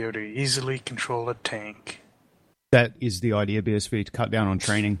I'll be able to easily control a tank. That is the idea, BSV, to cut down on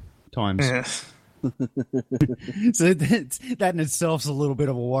training times. Yeah. So that in itself is a little bit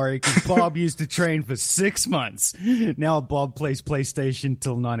of a worry, because Bob used to train for 6 months. Now Bob plays PlayStation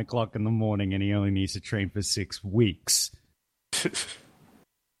till 9 o'clock in the morning, and he only needs to train for 6 weeks.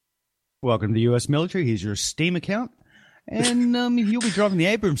 Welcome to the U.S. military. Here's your Steam account. And you'll be driving the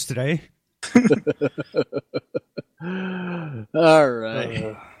Abrams today. All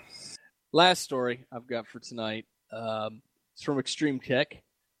right. Last story I've got for tonight. It's from Extreme Tech.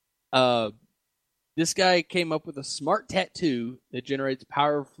 This guy came up with a smart tattoo that generates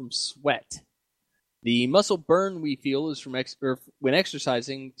power from sweat. The muscle burn we feel is from when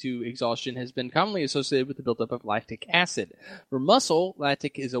exercising to exhaustion has been commonly associated with the buildup of lactic acid. For muscle,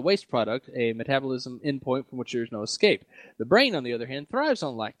 lactic is a waste product, a metabolism endpoint from which there is no escape. The brain, on the other hand, thrives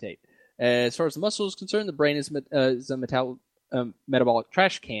on lactate. As far as the muscle is concerned, the brain is a metabolic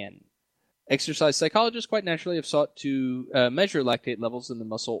trash can. Exercise psychologists quite naturally have sought to measure lactate levels in the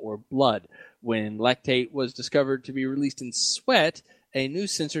muscle or blood. When lactate was discovered to be released in sweat, a new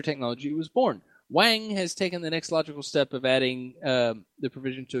sensor technology was born. Wang has taken the next logical step of adding the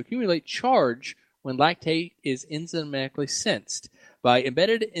provision to accumulate charge when lactate is enzymatically sensed. By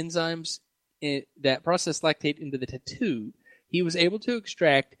embedded enzymes that process lactate into the tattoo, he was able to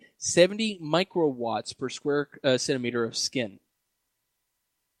extract 70 microwatts per square centimeter of skin.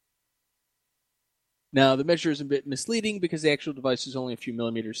 Now, the measure is a bit misleading because the actual device is only a few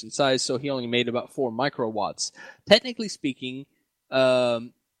millimeters in size, so he only made about 4 microwatts. Technically speaking, okay,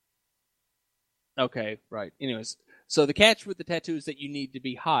 right. Anyways, so the catch with the tattoo is that you need to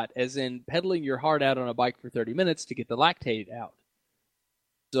be hot, as in pedaling your heart out on a bike for 30 minutes to get the lactate out.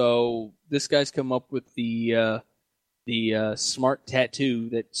 So this guy's come up with the smart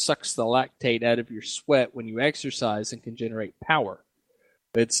tattoo that sucks the lactate out of your sweat when you exercise and can generate power.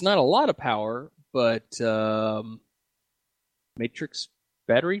 It's not a lot of power, but Matrix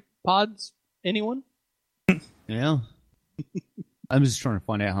battery pods? Anyone? Yeah. I'm just trying to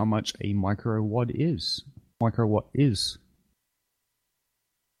find out how much a microwatt is.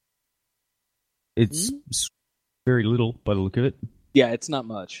 It's very little by the look of it. Yeah, it's not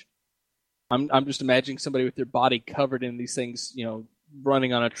much. I'm just imagining somebody with their body covered in these things,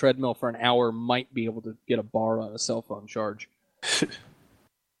 running on a treadmill for an hour might be able to get a bar on a cell phone charge.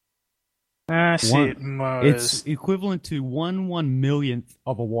 I see it more It's equivalent to 1/1,000,000th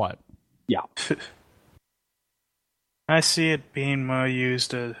of a watt. Yeah. I see it being more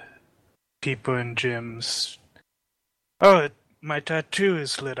used as people in gyms. Oh, my tattoo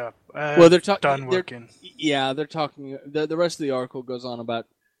is lit up. Well, they're done working. Yeah, they're talking. The rest of the article goes on about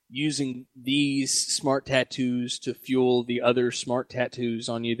using these smart tattoos to fuel the other smart tattoos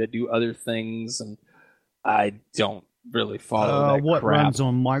on you that do other things, and I don't really follow that what crap. runs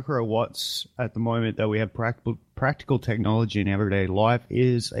on microwatts at the moment that we have practical technology in everyday life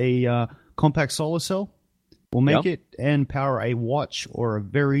is a compact solar cell. We'll make it and power a watch or a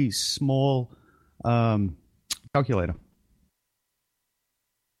very small calculator.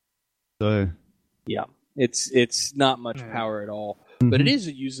 So yeah, it's not much power at all, but it is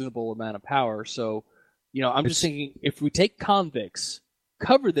a usable amount of power. So, I'm just thinking, if we take convicts,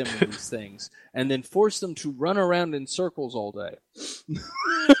 cover them in these things, and then force them to run around in circles all day.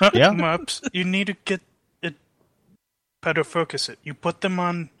 Yeah. Maps, you need to get it better focus it. You put them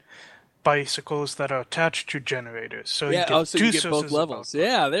on bicycles that are attached to generators. So you get both levels.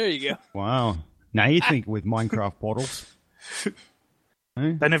 Yeah, there you go. Wow. Now you think with Minecraft portals.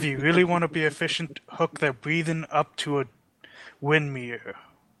 Then if you really want to be efficient, hook their breathing up to a windmill.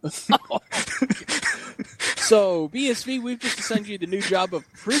 So, BSV, we've just assigned you the new job of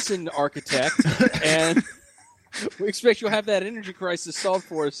prison architect, and we expect you'll have that energy crisis solved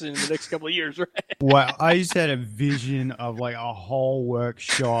for us in the next couple of years, right? Wow, I just had a vision of like a whole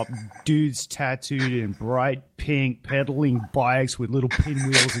workshop, dudes tattooed in bright pink, pedaling bikes with little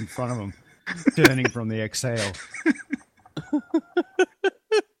pinwheels in front of them, turning from the exhale.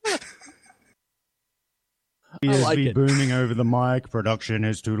 BSV booming over the mic. Production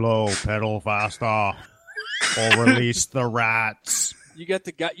is too low. Pedal faster, or release the rats. You got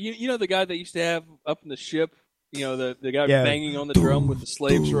the guy. You know the guy that used to have up in the ship. The guy banging on the drum with the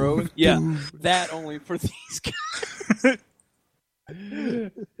slaves rowing. Yeah, that only for these guys.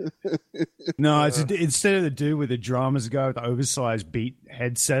 No, it's instead of the dude with the drum, it's a guy with the oversized beat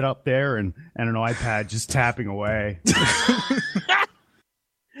headset up there and an iPad just tapping away.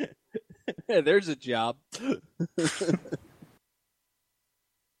 There's a job.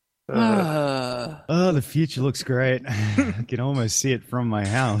 The future looks great. I can almost see it from my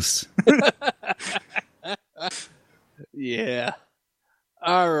house. Yeah.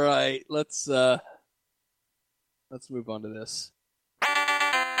 All right. Let's let's move on to this.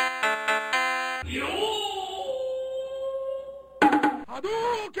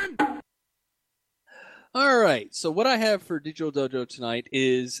 All right, so what I have for Digital Dojo tonight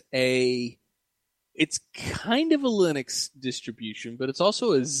is it's kind of a Linux distribution, but it's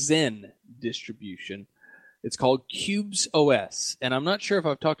also a Zen distribution. It's called Cubes OS, and I'm not sure if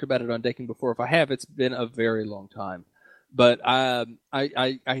I've talked about it on Decking before. If I have, it's been a very long time. But I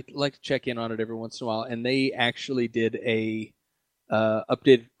like to check in on it every once in a while, and they actually did a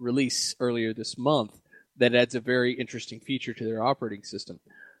updated release earlier this month that adds a very interesting feature to their operating system.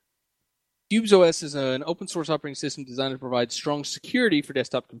 Cubes OS is an open source operating system designed to provide strong security for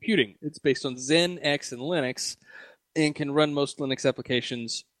desktop computing. It's based on Zen, X, and Linux, and can run most Linux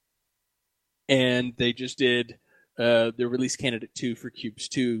applications. And they just did their release candidate 2 for Cubes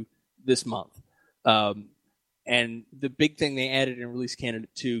 2 this month. And the big thing they added in release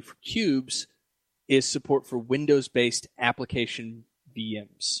candidate 2 for Cubes is support for Windows-based application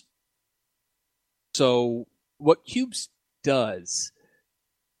VMs. So what Cubes does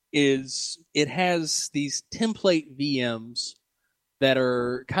is it has these template VMs that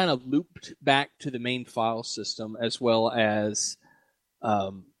are kind of looped back to the main file system, as well as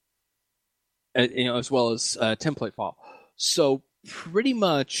template file. So pretty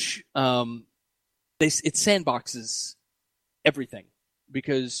much, it sandboxes everything,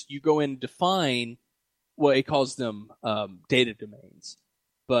 because you go in and define, well, it calls them data domains,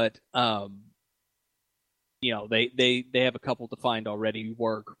 but they have a couple defined already: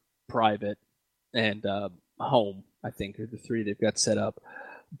 work, private, and home. I think are the three they've got set up.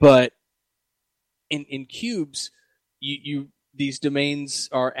 But in Cubes, these domains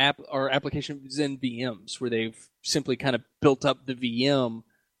are application Zen VMs, where they've simply kind of built up the VM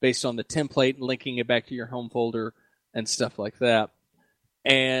based on the template and linking it back to your home folder and stuff like that.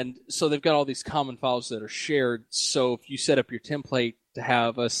 And so they've got all these common files that are shared. So if you set up your template to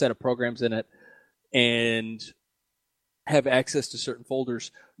have a set of programs in it and have access to certain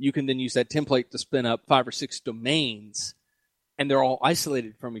folders, you can then use that template to spin up 5 or 6 domains, and they're all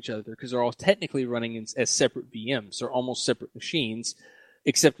isolated from each other because they're all technically running as separate VMs. They're almost separate machines,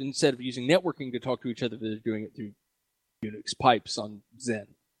 except instead of using networking to talk to each other, they're doing it through Unix pipes on Zen.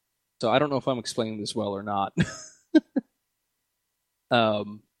 So I don't know if I'm explaining this well or not.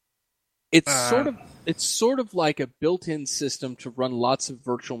 It's sort of like a built-in system to run lots of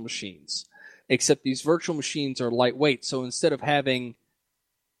virtual machines, except these virtual machines are lightweight. So instead of having,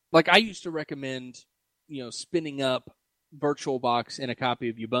 like, I used to recommend, spinning up VirtualBox and a copy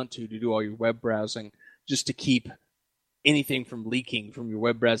of Ubuntu to do all your web browsing, just to keep anything from leaking from your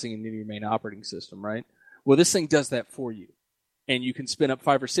web browsing into your main operating system, right? Well, this thing does that for you. And you can spin up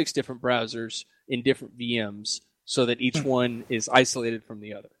 5 or 6 different browsers in different VMs so that each one is isolated from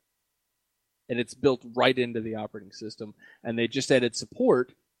the other. And it's built right into the operating system. And they just added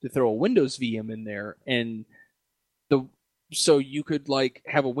support to throw a Windows VM in there. And so you could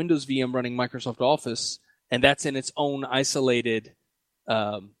have a Windows VM running Microsoft Office, and that's in its own isolated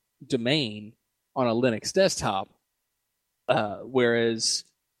domain on a Linux desktop. Whereas,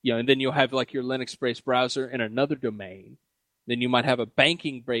 and then you'll have your Linux-based browser in another domain. Then you might have a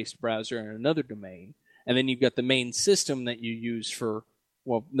banking-based browser in another domain. And then you've got the main system that you use for,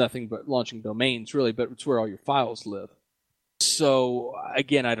 well, nothing but launching domains, really, but it's where all your files live. So,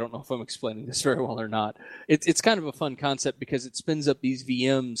 again, I don't know if I'm explaining this very well or not. It's kind of a fun concept because it spins up these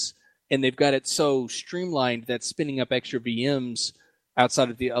VMs, and they've got it so streamlined that spinning up extra VMs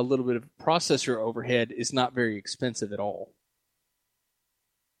outside of a little bit of processor overhead is not very expensive at all.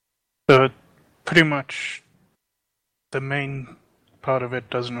 So pretty much the main part of it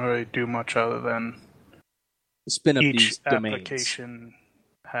doesn't really do much other than spin up each these domains. Application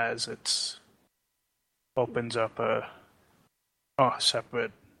opens up a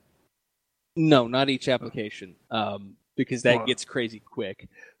separate. No, not each application, because that gets crazy quick.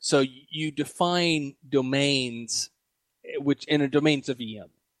 So you define domains, which in a domain's a VM,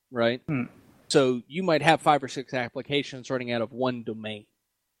 right? So you might have 5 or 6 applications running out of one domain.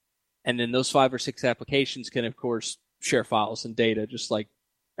 And then those 5 or 6 applications can, of course, share files and data, just like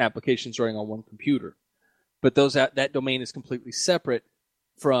applications running on one computer. But that domain is completely separate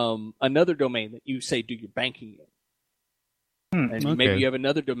from another domain that you, say, do your banking in. And maybe you have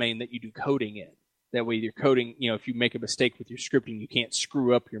another domain that you do coding in. That way you're coding, if you make a mistake with your scripting, you can't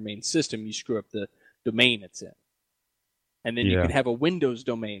screw up your main system, you screw up the domain it's in. And then you can have a Windows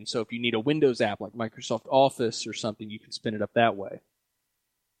domain. So if you need a Windows app like Microsoft Office or something, you can spin it up that way.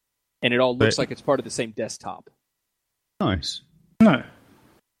 And it all looks like it's part of the same desktop. Nice. No.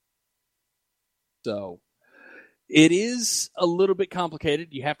 So It is a little bit complicated.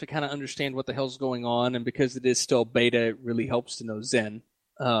 You have to kind of understand what the hell's going on, and because it is still beta, it really helps to know Zen.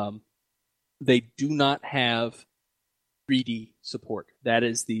 They do not have 3D support. That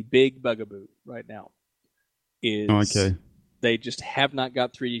is the big bugaboo right now. Okay. They just have not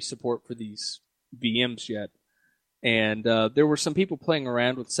got 3D support for these VMs yet. And there were some people playing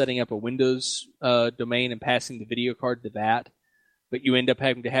around with setting up a Windows domain and passing the video card to that, but you end up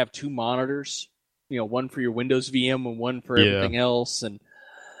having to have two monitors, one for your Windows VM and one for everything else. And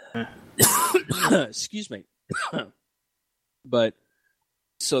excuse me. But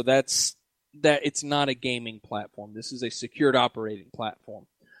so that's that. It's not a gaming platform. This is a secured operating platform.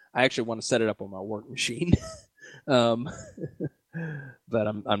 I actually want to set it up on my work machine, but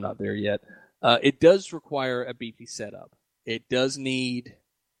I'm not there yet. It does require a beefy setup. It does need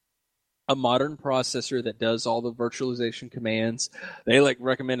a modern processor that does all the virtualization commands. They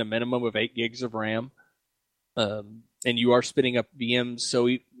recommend a minimum of 8 gigs of RAM, and you are spinning up VMs, so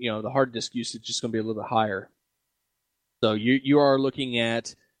the hard disk usage is going to be a little bit higher. So you are looking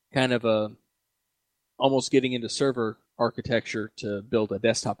at kind of almost getting into server architecture to build a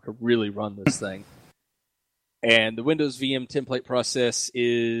desktop to really run this thing. And the Windows VM template process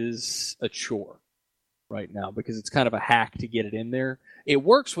is a chore right now because it's kind of a hack to get it in there. It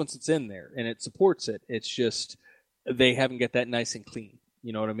works once it's in there, and it supports it. It's just they haven't got that nice and clean.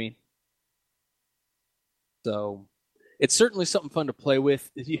 You know what I mean? So it's certainly something fun to play with.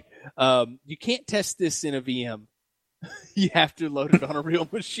 You can't test this in a VM. You have to load it on a real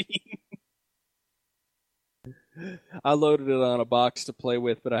machine. I loaded it on a box to play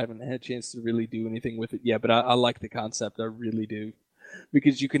with, but I haven't had a chance to really do anything with it yet. But I like the concept. I really do.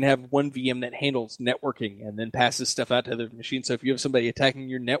 Because you can have one VM that handles networking and then passes stuff out to other machines. So if you have somebody attacking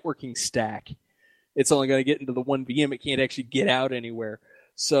your networking stack, it's only going to get into the one VM. It can't actually get out anywhere.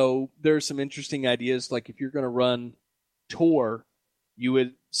 So there's some interesting ideas. Like if you're going to run Tor, you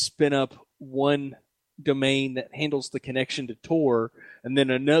would spin up one domain that handles the connection to Tor, and then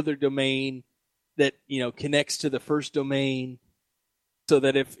another domain that connects to the first domain, so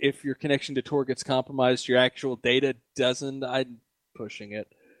that if your connection to Tor gets compromised, your actual data doesn't. I'm pushing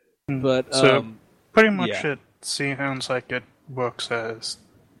it, but so pretty much it sounds like it works as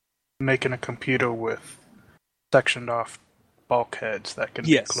making a computer with sectioned off bulkheads that can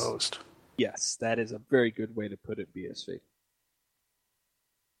be closed. Yes, that is a very good way to put it, BSV.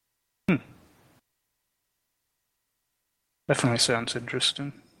 Definitely sounds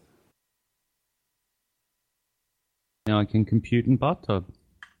interesting. Now I can compute in bathtub.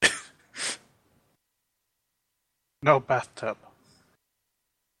 No bathtub.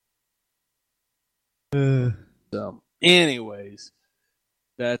 So, anyways,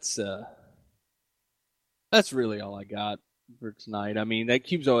 that's really all I got for tonight. I mean, that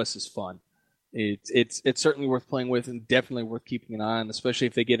Cubes OS is fun. It's certainly worth playing with and definitely worth keeping an eye on, especially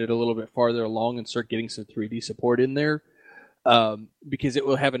if they get it a little bit farther along and start getting some 3D support in there, because it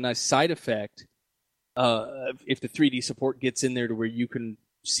will have a nice side effect. If the 3D support gets in there to where you can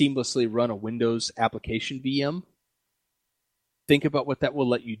seamlessly run a Windows application VM, think about what that will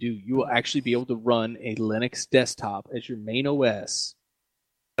let you do. You will actually be able to run a Linux desktop as your main OS.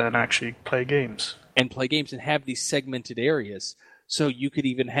 And actually play games. And play games and have these segmented areas. So you could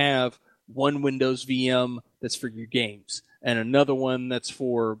even have one Windows VM that's for your games, and another one that's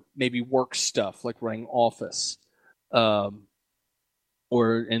for maybe work stuff, like running Office. And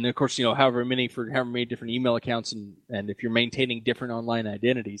of course, however many different email accounts, and if you're maintaining different online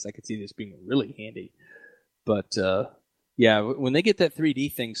identities, I could see this being really handy. But when they get that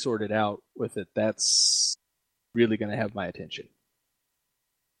 3D thing sorted out with it, that's really going to have my attention.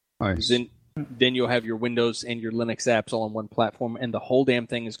 Nice. Then you'll have your Windows and your Linux apps all on one platform, and the whole damn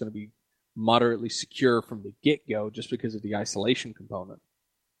thing is going to be moderately secure from the get-go just because of the isolation component.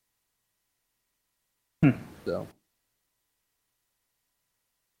 So.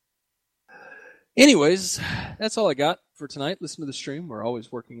 Anyways, that's all I got for tonight. Listen to the stream. We're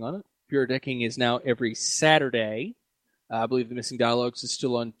always working on it. Pure Decking is now every Saturday. I believe the Missing Dialogues is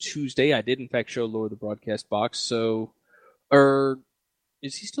still on Tuesday. I did, in fact, show Lore the Broadcast Box. So,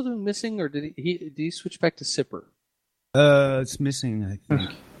 is he still doing Missing, or did he switch back to Sipper? It's Missing, I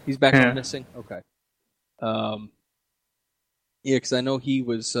think. He's back on Missing? Okay. Because I know he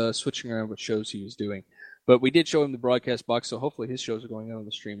was switching around what shows he was doing. But we did show him the Broadcast Box, so hopefully his shows are going on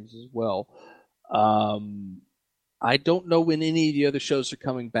the streams as well. I don't know when any of the other shows are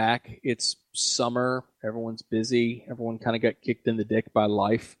coming back. It's summer. Everyone's busy. Everyone kind of got kicked in the dick by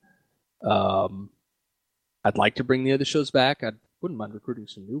life. I'd like to bring the other shows back. I wouldn't mind recruiting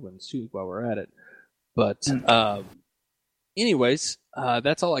some new ones, too, while we're at it. But anyways,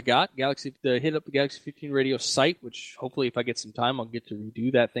 that's all I got. Hit up the Galaxy 15 Radio site, which hopefully, if I get some time, I'll get to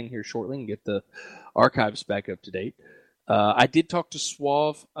redo that thing here shortly and get the archives back up to date. I did talk to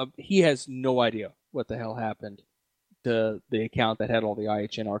Suave. He has no idea what the hell happened to the account that had all the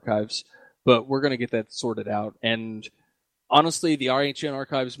IHN archives, but we're going to get that sorted out. And honestly, the IHN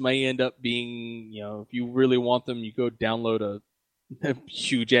archives may end up being, if you really want them, you go download a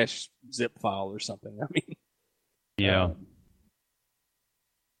huge ass zip file or something. I mean, yeah.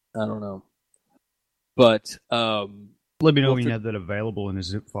 I don't know. But let me know when you have that available in a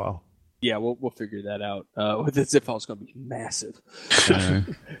zip file. Yeah, we'll figure that out. With the zip file, it's going to be massive. It's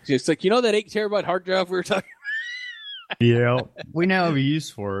like, that 8 terabyte hard drive we were talking about? Yeah, we now have a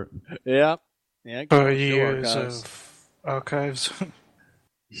use for it. Yeah. Years of archives.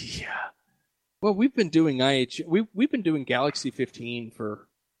 Yeah. Well, we've been doing we've been doing Galaxy 15 for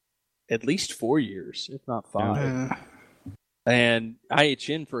at least 4 years, if not 5. And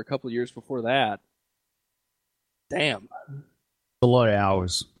IHN for a couple of years before that. Damn. A lot of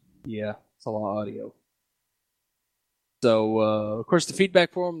hours. Yeah, it's a lot of audio. So, of course, the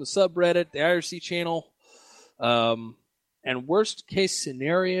feedback forum, the subreddit, the IRC channel, and worst case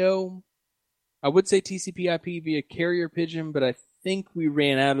scenario, I would say TCP/IP via carrier pigeon, but I think we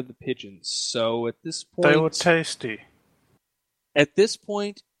ran out of the pigeons. So at this point, they were tasty. At this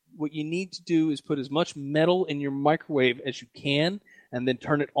point, what you need to do is put as much metal in your microwave as you can, and then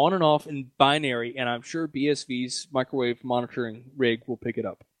turn it on and off in binary, and I'm sure BSV's microwave monitoring rig will pick it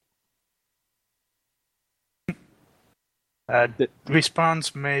up.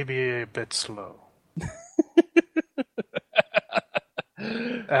 Response may be a bit slow.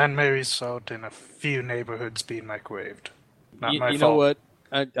 And may result in a few neighborhoods being microwaved. Not my fault. You know what?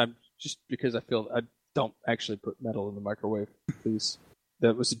 I'm just because I feel I don't actually put metal in the microwave, please.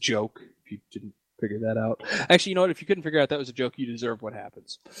 That was a joke, if you didn't figure that out. Actually, you know what? If you couldn't figure out that was a joke, you deserve what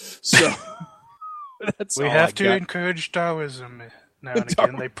happens. So that's we all have I to got. encourage Taoism now and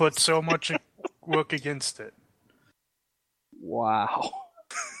again. They put so much work against it. Wow.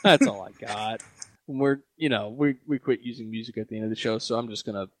 That's all I got. We quit using music at the end of the show, so I'm just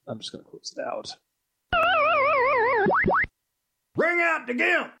gonna close it out. Bring out the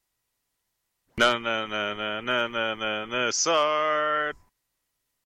gimp! No, Sard.